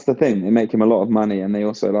well. That's the thing. They make him a lot of money, and they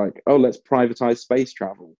also like, oh, let's privatize space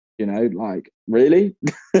travel. Like, really?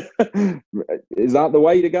 Is that the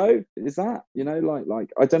way to go? Is that, like,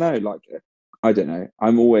 I don't know, like, I don't know. I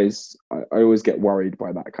always get worried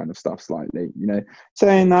by that kind of stuff slightly,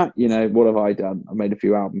 saying that, what have I done? I've made a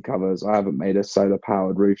few album covers. I haven't made a solar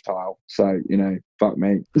powered roof tile. So, fuck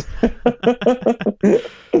me.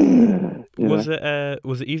 Was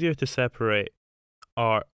it easier to separate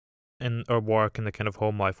art or work in the kind of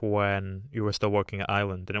home life when you were still working at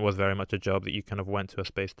Island, and it was very much a job that you kind of went to a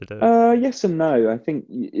space to do? Yes and no. I think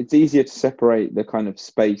it's easier to separate the kind of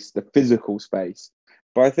space, the physical space.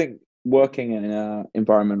 But I think working in an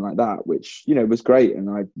environment like that, which was great, and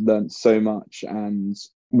I learned so much, and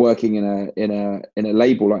working in a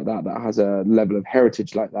label like that has a level of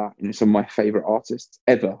heritage like that. Some of my favorite artists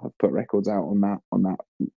ever have put records out on that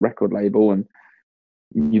record label, and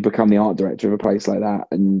you become the art director of a place like that.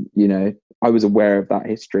 And I was aware of that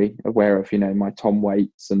history, aware of my Tom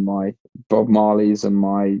Waits and my Bob Marleys and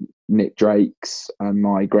my Nick Drakes and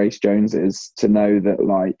my Grace Joneses, to know that,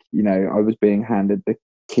 like, I was being handed the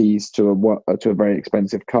keys to a very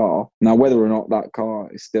expensive car. Now, whether or not that car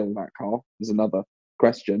is still that car is another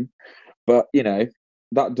question, but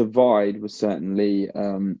that divide was certainly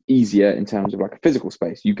easier in terms of like a physical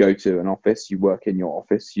space. You go to an office, you work in your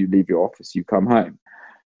office, you leave your office, you come home.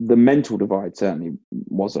 The mental divide certainly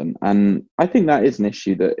wasn't, and I think that is an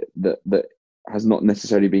issue that has not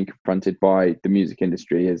necessarily been confronted by the music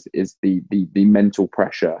industry. Is the mental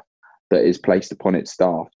pressure that is placed upon its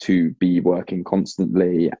staff to be working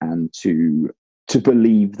constantly and to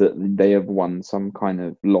believe that they have won some kind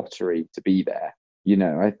of lottery to be there.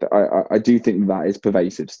 I do think that is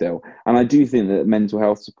pervasive still, and I do think that mental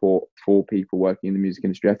health support for people working in the music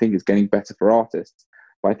industry, I think, is getting better for artists.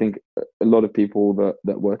 But I think a lot of people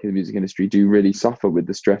that work in the music industry do really suffer with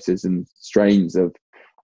the stresses and strains of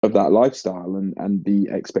that lifestyle, and the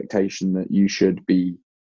expectation that you should be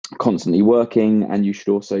constantly working, and you should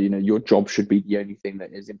also, your job should be the only thing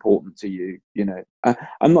that is important to you.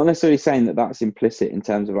 I'm not necessarily saying that that's implicit in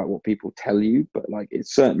terms of like what people tell you, but like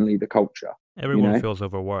it's certainly the culture. Everyone feels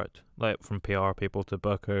overworked, like from PR people to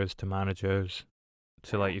bookers to managers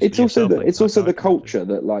to like it's yourself, also the culture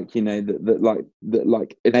that like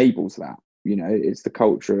that enables that. It's the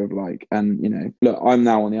culture of like, and look, I'm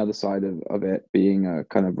now on the other side of it, being a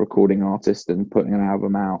kind of recording artist and putting an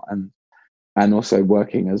album out, and also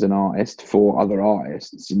working as an artist for other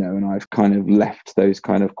artists, and I've kind of left those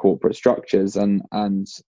kind of corporate structures and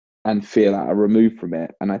feel at a remove from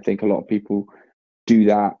it. And I think a lot of people do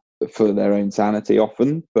that for their own sanity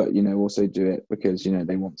often, but also do it because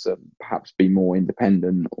they want to perhaps be more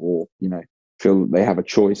independent, or feel that they have a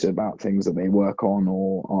choice about things that they work on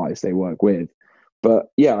or artists they work with. But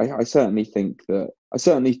yeah, I certainly think that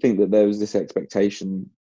there was this expectation.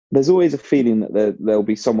 There's always a feeling that there'll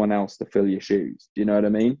be someone else to fill your shoes. Do you know what I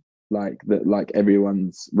mean? Like that, like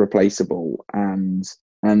everyone's replaceable, and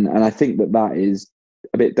I think that is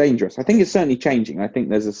a bit dangerous. I think it's certainly changing. I think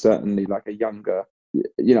there's certainly like a younger,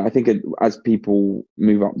 I think as people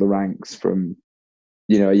move up the ranks from,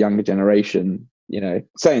 a younger generation,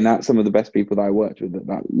 saying that, some of the best people that I worked with at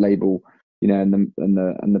that label, and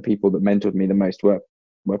the people that mentored me the most were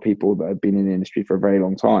people that had been in the industry for a very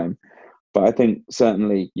long time. But I think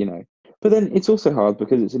certainly, but then it's also hard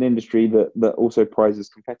because it's an industry that also prizes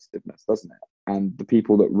competitiveness, doesn't it? And the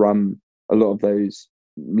people that run a lot of those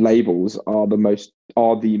labels are the most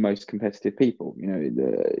competitive people.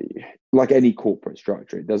 Like any corporate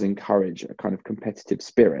structure, it does encourage a kind of competitive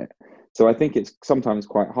spirit. So I think it's sometimes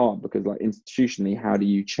quite hard because, like, institutionally, how do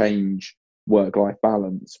you change work-life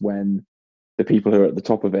balance when the people who are at the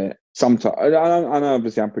top of it, sometimes, I know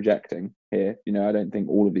obviously I'm projecting here, I don't think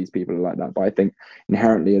all of these people are like that, but I think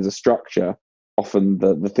inherently as a structure, often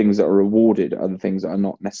the things that are rewarded are the things that are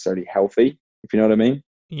not necessarily healthy, if you know what I mean.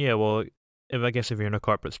 Yeah, well, if you're in a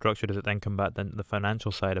corporate structure, does it then come back then the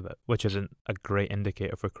financial side of it, which isn't a great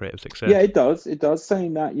indicator for creative success? Yeah, it does.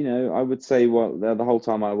 Saying that, I would say, well, the whole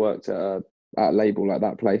time I worked at a label like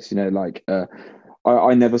that place,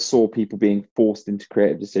 I never saw people being forced into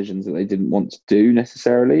creative decisions that they didn't want to do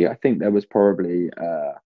necessarily. I think there's probably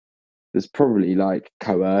like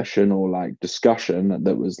coercion or like discussion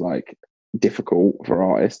that was like difficult for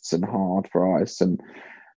artists and hard for artists, and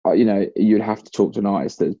you'd have to talk to an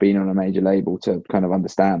artist that's been on a major label to kind of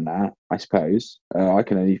understand that, I suppose. I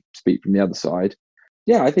can only speak from the other side.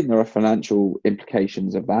 Yeah, I think there are financial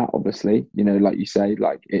implications of that, obviously. Like you say,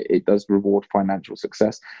 like it does reward financial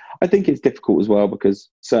success. I think it's difficult as well because,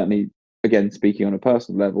 certainly, again, speaking on a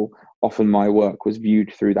personal level, often my work was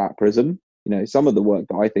viewed through that prism. Some of the work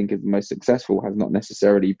that I think is the most successful has not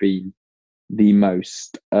necessarily been the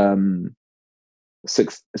most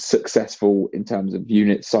successful in terms of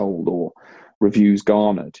units sold or reviews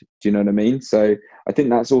garnered. Do you know what I mean? So I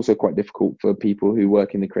think that's also quite difficult for people who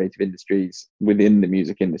work in the creative industries within the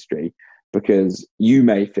music industry, because you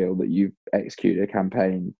may feel that you've executed a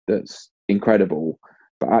campaign that's incredible,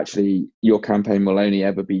 but actually your campaign will only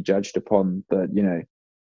ever be judged upon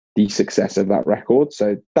the success of that record.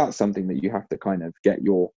 So that's something that you have to kind of get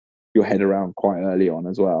your head around quite early on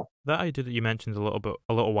as well. That idea that you mentioned a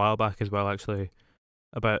little while back as well, actually,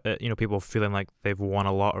 about people feeling like they've won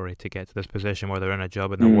a lottery to get to this position where they're in a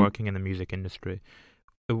job and they're working in the music industry.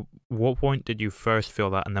 At what point did you first feel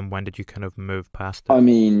that, and then when did you kind of move past it? I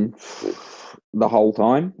mean, the whole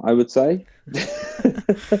time, I would say.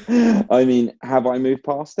 I mean, have I moved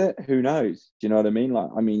past it? Who knows? Do you know what I mean? Like,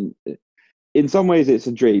 I mean, in some ways it's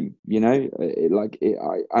a dream, and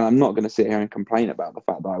I'm not going to sit here and complain about the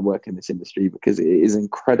fact that I work in this industry, because it is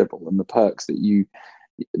incredible, and the perks that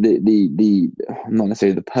the not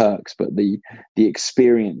necessarily the perks, but the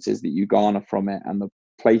experiences that you garner from it, and the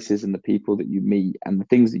places and the people that you meet and the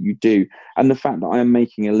things that you do, and the fact that I am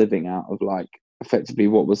making a living out of, like, effectively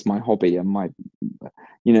what was my hobby and my,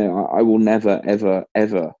 I will never ever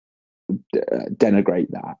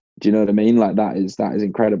denigrate that. Do you know what I mean? Like, that is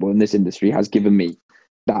incredible, and this industry has given me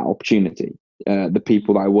that opportunity. The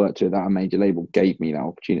people that I worked with at a major label gave me that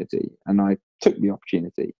opportunity, and I took the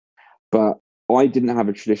opportunity. But I didn't have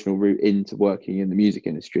a traditional route into working in the music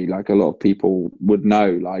industry. Like, a lot of people would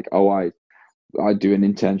know, like, oh, I do an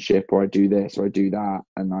internship, or I do this, or I do that,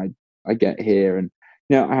 and I get here. And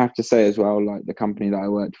I have to say as well, like, the company that I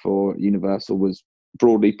worked for, Universal, was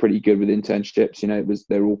broadly pretty good with internships.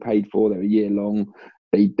 They're all paid for. They're a year long.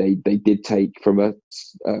 They did take from a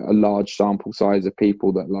large sample size of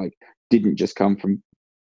people that, like, didn't just come from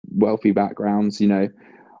wealthy backgrounds.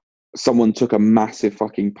 Someone took a massive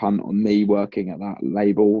fucking punt on me working at that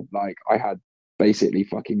label. Like, I had basically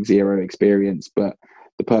fucking zero experience, but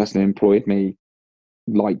the person who employed me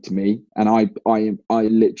liked me, and I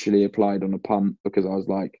literally applied on a punt because I was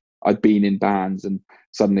like, I'd been in bands and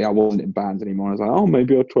suddenly I wasn't in bands anymore. I was like, oh,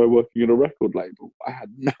 maybe I'll try working in a record label. I had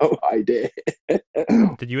no idea.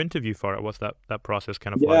 Did you interview for it? What's that process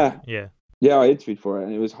kind of Yeah. like? Yeah. Yeah, I interviewed for it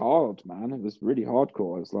and it was hard, man. It was really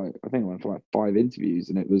hardcore. I was like, I think I went for like 5 interviews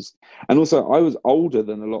and and also I was older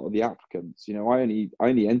than a lot of the applicants. You know, I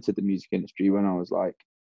only entered the music industry when I was like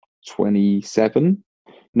 27.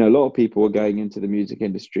 You know, a lot of people were going into the music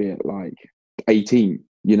industry at like 18,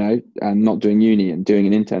 you know, and not doing uni and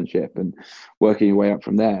doing an internship and working your way up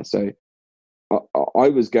from there. So I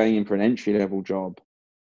was going in for an entry level job,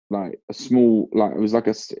 like a small, like it was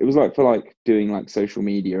like for like doing like social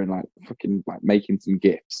media and like fucking like making some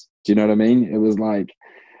GIFs. Do you know what I mean? It was like,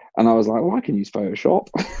 and I was like, well, I can use Photoshop,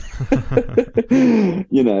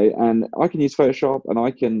 you know, and I can use Photoshop and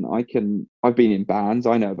I've been in bands.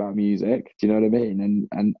 I know about music. Do you know what I mean?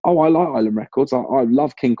 And oh, I like Island Records. I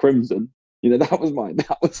love King Crimson. You know, that was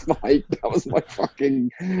my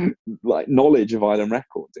fucking like knowledge of Island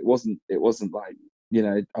Records. It wasn't like, you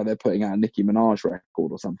know, oh, they're putting out a Nicki Minaj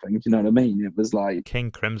record or something. Do you know what I mean? It was like King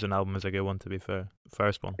Crimson album is a good one, to be fair.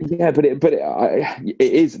 First one. Yeah, but it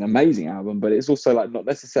is an amazing album, but it's also like not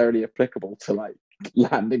necessarily applicable to like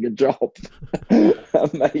landing a job, a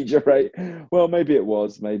major rate. Well, maybe it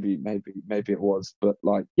was, maybe it was, but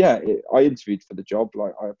like, yeah, I interviewed for the job.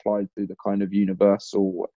 Like, I applied through the kind of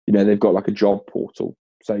universal. You know, they've got like a job portal.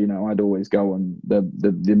 So, you know, I'd always go on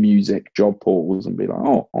the music job portals and be like,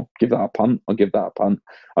 oh, I'll give that a punt.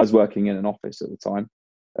 I was working in an office at the time,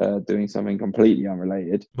 doing something completely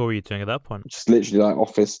unrelated. What were you doing at that point? Just literally like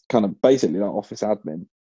office, kind of basically like office admin,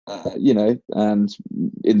 you know, and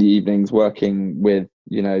in the evenings working with,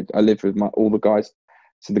 you know, I lived with all the guys.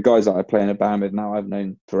 So the guys that I play in a band with now I've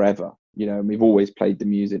known forever, you know, and we've always played the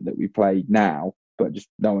music that we play now, but just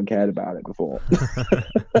no one cared about it before.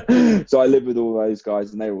 So I lived with all those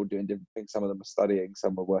guys and they were all doing different things. Some of them were studying,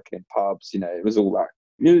 some were working in pubs, you know, it was all that,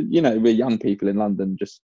 you know, we're young people in London,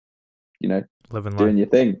 just, you know, living doing life. your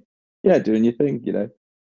thing. Yeah, doing your thing, you know.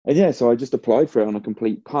 And yeah, so I just applied for it on a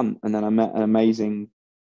complete punt. And then I met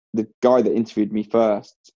the guy that interviewed me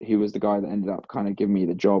first, he was the guy that ended up kind of giving me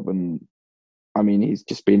the job. And I mean, he's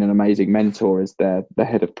just been an amazing mentor as the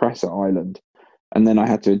head of press at Ireland. And then I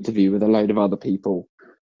had to interview with a load of other people.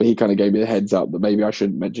 But he kind of gave me the heads up that maybe I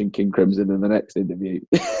shouldn't mention King Crimson in the next interview.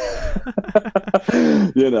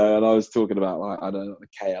 You know, and I was talking about like, I don't know, the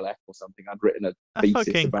KLF or something. I'd written a thesis I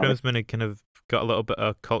thought King about Crimson had kind of got a little bit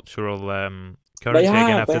of cultural currency again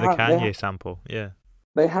after the Kanye sample. Yeah.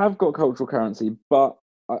 They have got cultural currency, but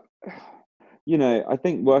you know, I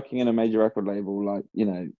think working in a major record label, like, you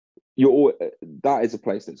know, that is a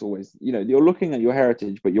place that's always, you know, you're looking at your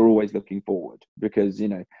heritage, but you're always looking forward, because, you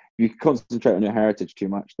know, if you concentrate on your heritage too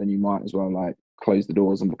much, then you might as well like close the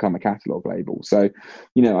doors and become a catalog label. So,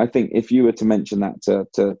 you know, I think if you were to mention that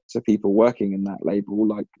to people working in that label,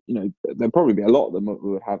 like, you know, there'd probably be a lot of them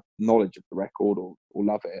who would have knowledge of the record or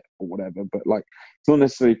love it or whatever, but like, it's not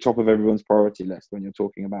necessarily top of everyone's priority list when you're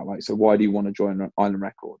talking about like, so why do you want to join Island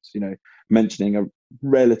Records? You know, mentioning a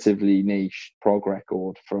relatively niche prog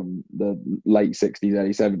record from the late 60s,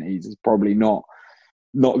 early 70s is probably not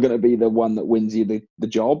going to be the one that wins you the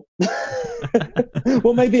job.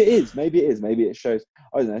 Well, maybe it is. Maybe it shows.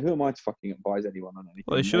 I don't know. Who am I to fucking advise anyone on anything?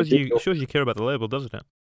 Well, it shows you care about the label, doesn't it?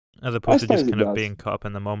 As opposed to just kind of being caught up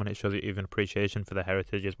in the moment, it shows you even appreciation for the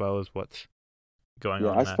heritage as well as what's going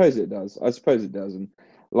on. I suppose it does. And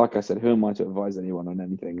like I said, who am I to advise anyone on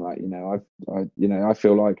anything? Like, you know, I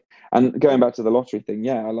feel like, and going back to the lottery thing,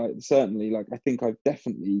 yeah, I like, certainly, like, I think I've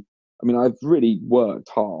really worked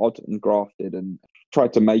hard and grafted and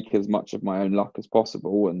tried to make as much of my own luck as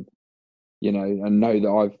possible, and, you know, and know that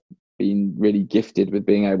I've been really gifted with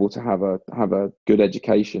being able to have a good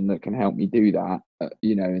education that can help me do that,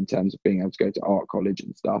 you know, in terms of being able to go to art college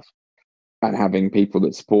and stuff, and having people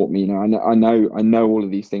that support me. You know, I know all of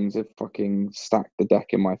these things have fucking stacked the deck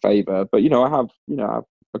in my favor, but, you know,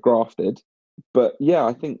 I've grafted. But yeah,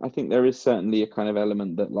 I think there is certainly a kind of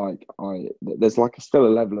element that like there's like still a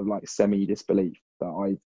level of like semi disbelief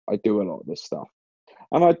that I do a lot of this stuff,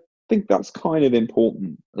 and I think that's kind of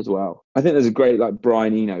important as well. I think there's a great like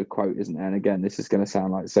Brian Eno quote, isn't there? And again, this is going to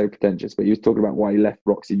sound like so pretentious, but he was talking about why he left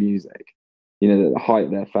Roxy Music, you know, at the height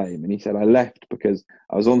of their fame. And he said, I left because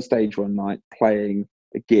I was on stage one night playing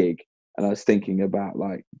a gig and I was thinking about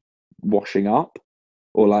like washing up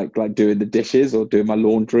or like doing the dishes or doing my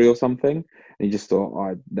laundry or something. And he just thought,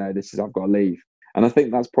 I've got to leave. And I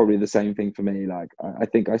think that's probably the same thing for me. Like, I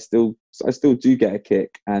think I still do get a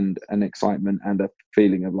kick and an excitement and a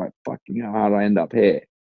feeling of like, fucking hell, how did I end up here?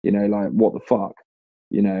 You know, like, what the fuck?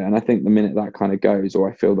 You know, and I think the minute that kind of goes,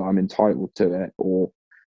 or I feel that I'm entitled to it, or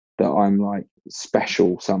that I'm like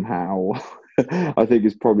special somehow, I think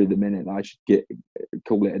is probably the minute I should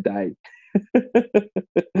call it a day.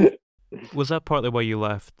 Was that partly why you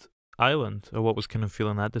left Ireland, or what was kind of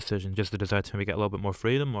fueling that decision? Just the desire to maybe get a little bit more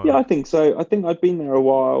freedom? Or? Yeah, I think so. I think I'd been there a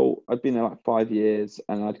while. I'd been there like 5 years,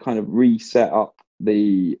 and I'd kind of reset up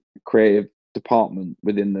the creative department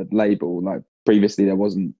within the label. Like previously, there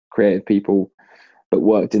wasn't creative people that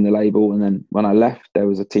worked in the label, and then when I left, there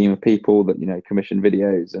was a team of people that commissioned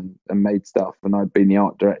videos and made stuff, and I'd been the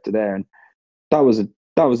art director there, and that was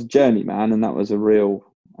a journey, man, and that was a real.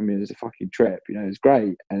 I mean, it was a fucking trip. It was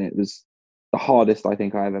great, and it was the hardest I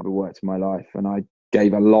think I've ever worked in my life, and I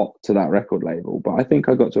gave a lot to that record label. But I think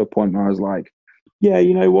I got to a point where I was like, yeah,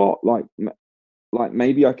 you know what, like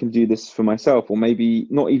maybe I can do this for myself, or maybe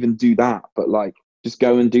not even do that, but like just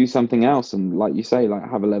go and do something else, and like you say, like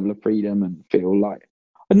have a level of freedom and feel like,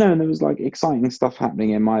 I don't know, and there was like exciting stuff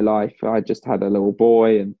happening in my life. I just had a little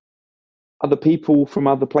boy, and other people from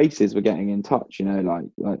other places were getting in touch,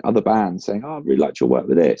 like other bands saying, oh, I really liked your work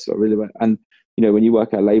with this, or really, and when you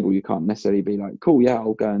work at a label, you can't necessarily be like, cool, yeah,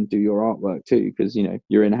 I'll go and do your artwork too, because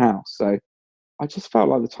you're in house. So I just felt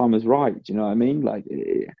like the time was right. Do you know what I mean? Like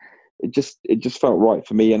it just felt right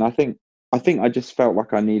for me, and I think I just felt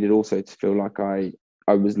like I needed also to feel like I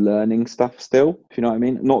was learning stuff still. If you know what I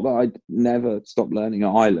mean? Not that I'd never stop learning at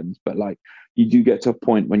Island, but like you do get to a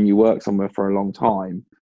point when you work somewhere for a long time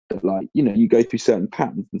that like you go through certain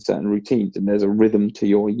patterns and certain routines, and there's a rhythm to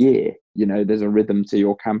your year. There's a rhythm to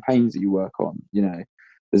your campaigns that you work on.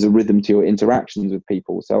 There's a rhythm to your interactions with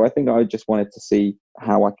people. So I think I just wanted to see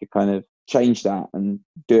how I could kind of change that and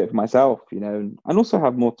do it for myself, and also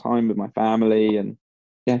have more time with my family, and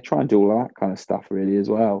try and do all of that kind of stuff really as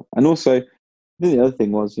well. And also, I think the other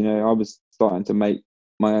thing was, I was starting to make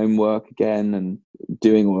my own work again and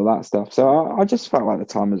doing all of that stuff. So I just felt like the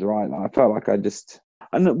time was right. Like, I felt like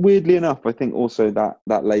and weirdly enough, I think also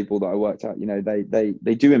that label that I worked at,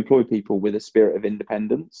 they do employ people with a spirit of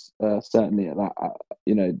independence. Certainly at that,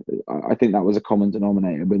 I think that was a common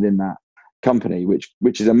denominator within that company,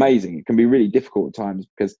 which is amazing. It can be really difficult at times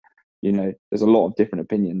because there's a lot of different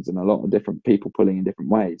opinions and a lot of different people pulling in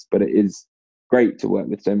different ways. But it is great to work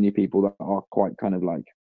with so many people that are quite kind of like,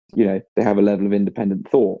 they have a level of independent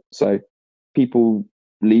thought. So people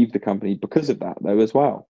leave the company because of that though as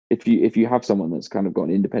well. If you have someone that's kind of got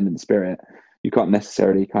an independent spirit, you can't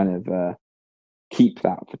necessarily kind of keep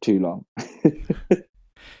that for too long.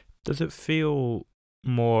 Does it feel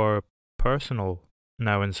more personal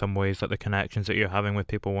now in some ways, like the connections that you're having with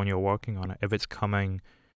people when you're working on it? If it's coming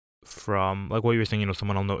from, like what you were saying,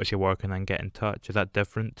 someone will notice your work and then get in touch. Is that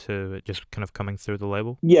different to it just kind of coming through the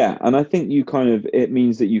label? Yeah, and I think it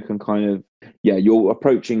means that you can kind of, you're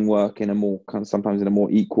approaching work in a more kind of sometimes in a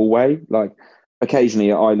more equal way. Like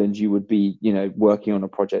occasionally at Island, you would be, working on a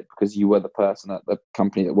project because you were the person at the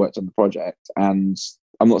company that worked on the project. And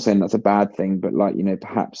I'm not saying that's a bad thing, but like,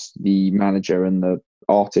 perhaps the manager and the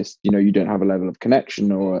artist, you don't have a level of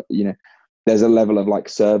connection, or, there's a level of like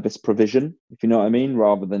service provision, if you know what I mean,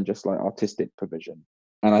 rather than just like artistic provision.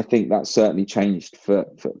 And I think that's certainly changed for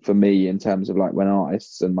me in terms of like when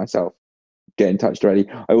artists and myself get in touch directly.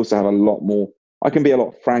 I also have I can be a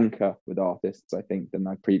lot franker with artists, I think, than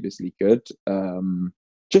I previously could.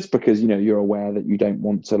 Just because, you're aware that you don't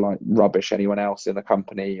want to like rubbish anyone else in the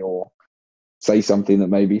company or say something that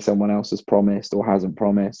maybe someone else has promised or hasn't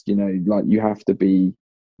promised. Like you have to be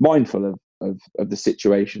mindful of the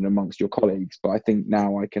situation amongst your colleagues. But I think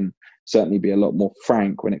now I can certainly be a lot more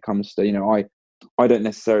frank when it comes to, I don't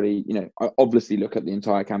necessarily, I obviously look at the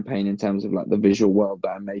entire campaign in terms of like the visual world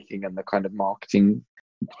that I'm making and the kind of marketing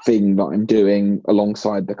thing that I'm doing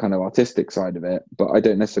alongside the kind of artistic side of it, but I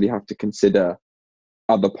don't necessarily have to consider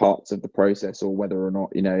other parts of the process, or whether or not,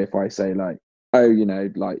 if I say like, oh,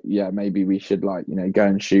 like, yeah, maybe we should like, go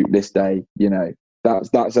and shoot this day,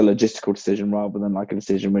 that's a logistical decision rather than like a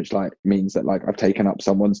decision which like means that like I've taken up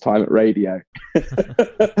someone's time at radio. Do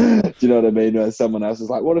you know what I mean? Where someone else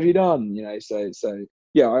is like, what have you done? So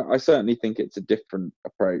yeah, I certainly think it's a different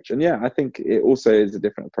approach. And yeah, I think it also is a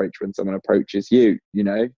different approach when someone approaches you,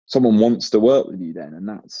 someone wants to work with you then. And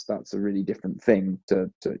that's a really different thing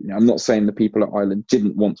to I'm not saying the people at Island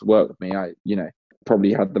didn't want to work with me. I,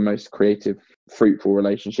 probably had the most creative, fruitful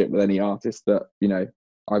relationship with any artist that,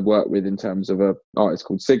 I worked with in terms of a artist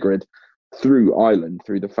called Sigrid through Island,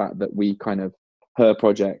 through the fact that we kind of, her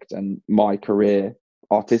project and my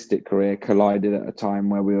artistic career collided at a time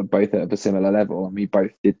where we were both at a similar level and we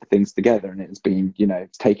both did the things together, and it's been,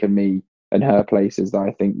 it's taken me and her places that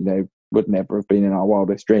I think, would never have been in our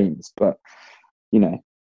wildest dreams. But,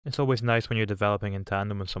 it's always nice when you're developing in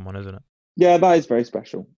tandem with someone, isn't it? Yeah, that is very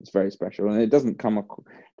special. It's very special, and it doesn't come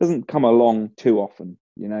along too often.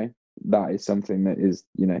 That is something that is,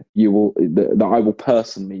 you will that I will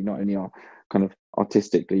personally not only are kind of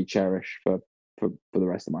artistically cherish for the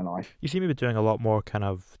rest of my life. You seem to be doing a lot more kind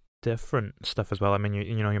of different stuff as well. I mean,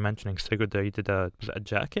 you're mentioning Sigrid there. You did was it a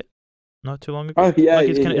jacket not too long ago? Oh yeah, like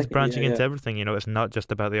it's yeah, kind of yeah, it's branching yeah, into yeah. everything. It's not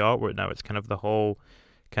just about the artwork now. It's kind of the whole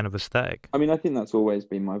kind of aesthetic. I mean, I think that's always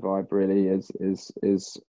been my vibe. Really, is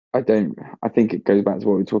I don't. I think it goes back to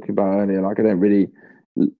what we were talking about earlier. Like, I don't really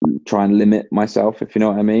try and limit myself, if you know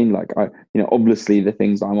what I mean. Like, obviously the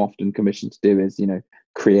things I'm often commissioned to do is,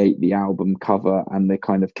 create the album cover and the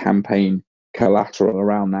kind of campaign collateral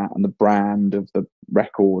around that, and the brand of the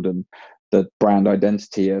record, and the brand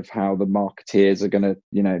identity of how the marketeers are going to,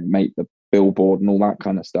 make the billboard and all that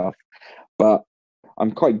kind of stuff. But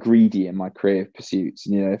I'm quite greedy in my creative pursuits.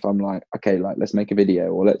 And, if I'm like, okay, like, let's make a video,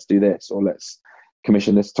 or let's do this, or let's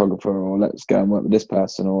commission this photographer, or let's go and work with this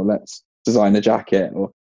person, or let's design a jacket,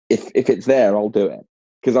 or if it's there, I'll do it,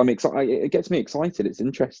 because I'm excited. It gets me excited. It's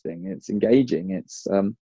interesting. It's engaging. It's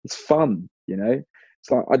fun.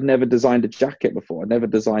 It's like, I'd never designed a jacket before. I'd never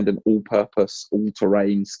designed an all-purpose,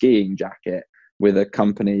 all-terrain skiing jacket with a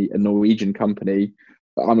Norwegian company.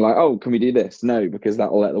 I'm like, oh, can we do this? No, because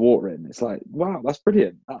that'll let the water in. It's like, wow, that's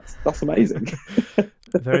brilliant. That's amazing.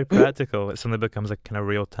 Very practical. It suddenly becomes a kind of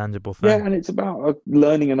real tangible thing. Yeah, and it's about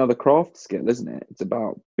learning another craft skill, isn't it? It's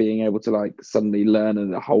about being able to like suddenly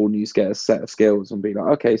learn a whole new set of skills and be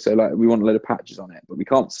like, okay, so like we want a load of patches on it, but we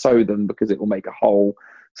can't sew them because it will make a hole.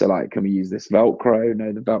 So like, can we use this Velcro?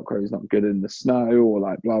 No, the Velcro is not good in the snow, or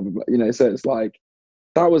like blah blah blah. So it's like,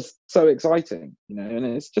 that was so exciting, and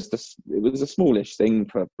it's just it was a smallish thing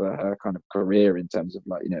for her kind of career, in terms of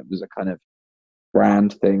like, it was a kind of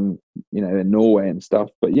brand thing, in Norway and stuff.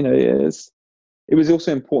 But it was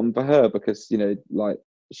also important for her because, like,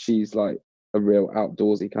 she's like a real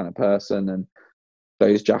outdoorsy kind of person, and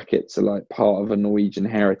those jackets are like part of a Norwegian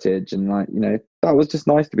heritage, and like, that was just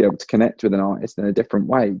nice to be able to connect with an artist in a different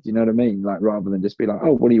way. Do you know what I mean? Like, rather than just be like,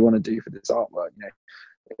 oh, what do you want to do for this artwork?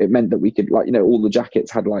 It meant that we could, like, all the jackets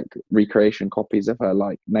had like recreation copies of her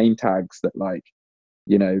like name tags that, like,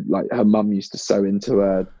 like her mum used to sew into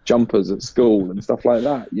her jumpers at school and stuff like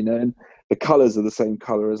that, and the colors are the same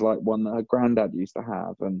color as like one that her granddad used to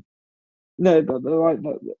have. And like,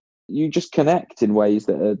 you just connect in ways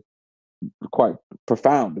that are quite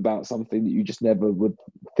profound about something that you just never would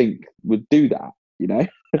think would do that. I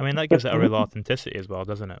mean, that gives it a real authenticity as well,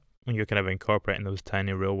 doesn't it? When you're kind of incorporating those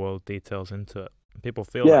tiny real world details into it. People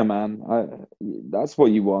feel yeah, that. Man, that's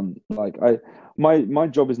what you want. Like, my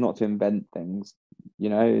job is not to invent things,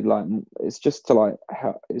 like, it's just to like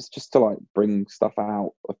bring stuff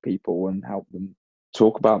out of people and help them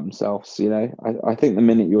talk about themselves. I think the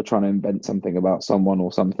minute you're trying to invent something about someone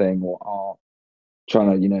or something, or art,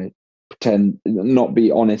 trying to pretend, not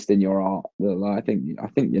be honest in your art, I think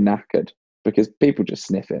you're knackered, because people just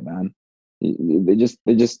sniff it, man. You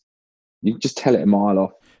just tell it a mile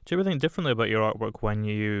off. Do you ever think differently about your artwork when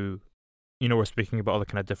we're speaking about all the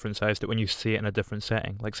kind of different sides that when you see it in a different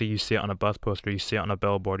setting? Like, say you see it on a bus poster, you see it on a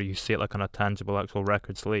billboard, or you see it like on a tangible actual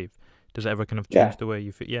record sleeve. Does it ever kind of change the way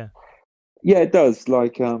you feel? Yeah. Yeah, it does.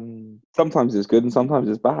 Like, sometimes it's good and sometimes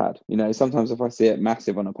it's bad. Sometimes if I see it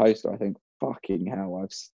massive on a poster, I think, fucking hell,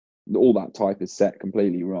 all that type is set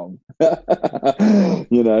completely wrong. It's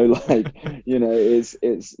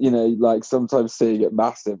like, sometimes seeing it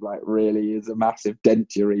massive, like, really is a massive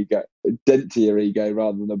dent to your ego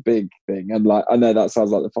rather than a big thing. And like, I know that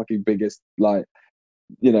sounds like the fucking biggest, like,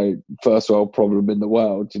 first world problem in the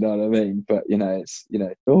world. Do you know what I mean? But it's,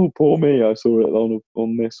 oh, poor me, I saw it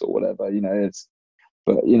on this or whatever.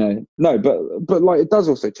 But no, but like, it does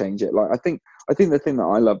also change it. Like, I think the thing that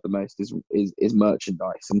I love the most is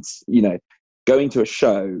merchandise, and going to a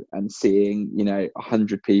show and seeing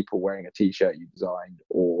 100 people wearing a t-shirt you designed,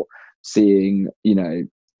 or seeing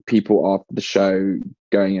people after the show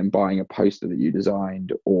going and buying a poster that you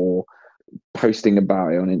designed, or posting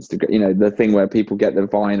about it on Instagram. The thing where people get the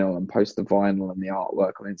vinyl and post the vinyl and the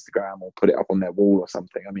artwork on Instagram, or put it up on their wall or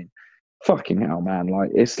something. I mean, fucking hell, man! Like,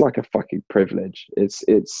 it's like a fucking privilege. It's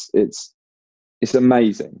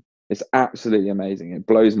amazing. It's absolutely amazing. It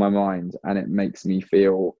blows my mind, and it makes me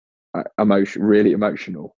feel really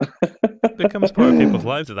emotional. It becomes part of people's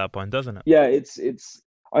lives at that point, doesn't it? Yeah, it's.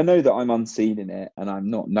 I know that I'm unseen in it and I'm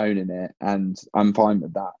not known in it, and I'm fine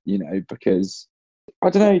with that. Because I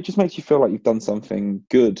don't know, it just makes you feel like you've done something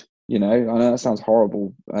good. I know that sounds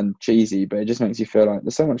horrible and cheesy, but it just makes you feel like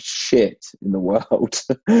there's so much shit in the world,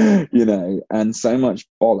 and so much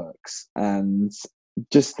bollocks, and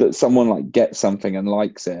just that someone like gets something and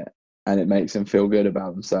likes it, and it makes them feel good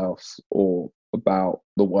about themselves or about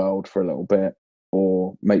the world for a little bit,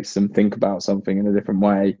 or makes them think about something in a different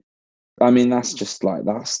way. I mean, that's just like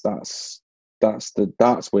that's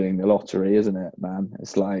winning the lottery, isn't it, man?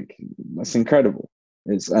 It's like, that's incredible.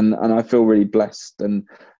 And I feel really blessed and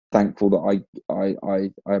thankful that I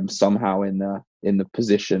am somehow in the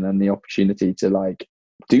position and the opportunity to like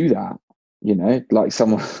do that. You know, like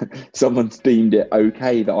someone's deemed it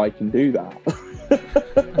okay that I can do that.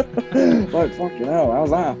 Like, fucking hell, how's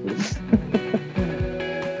that happening?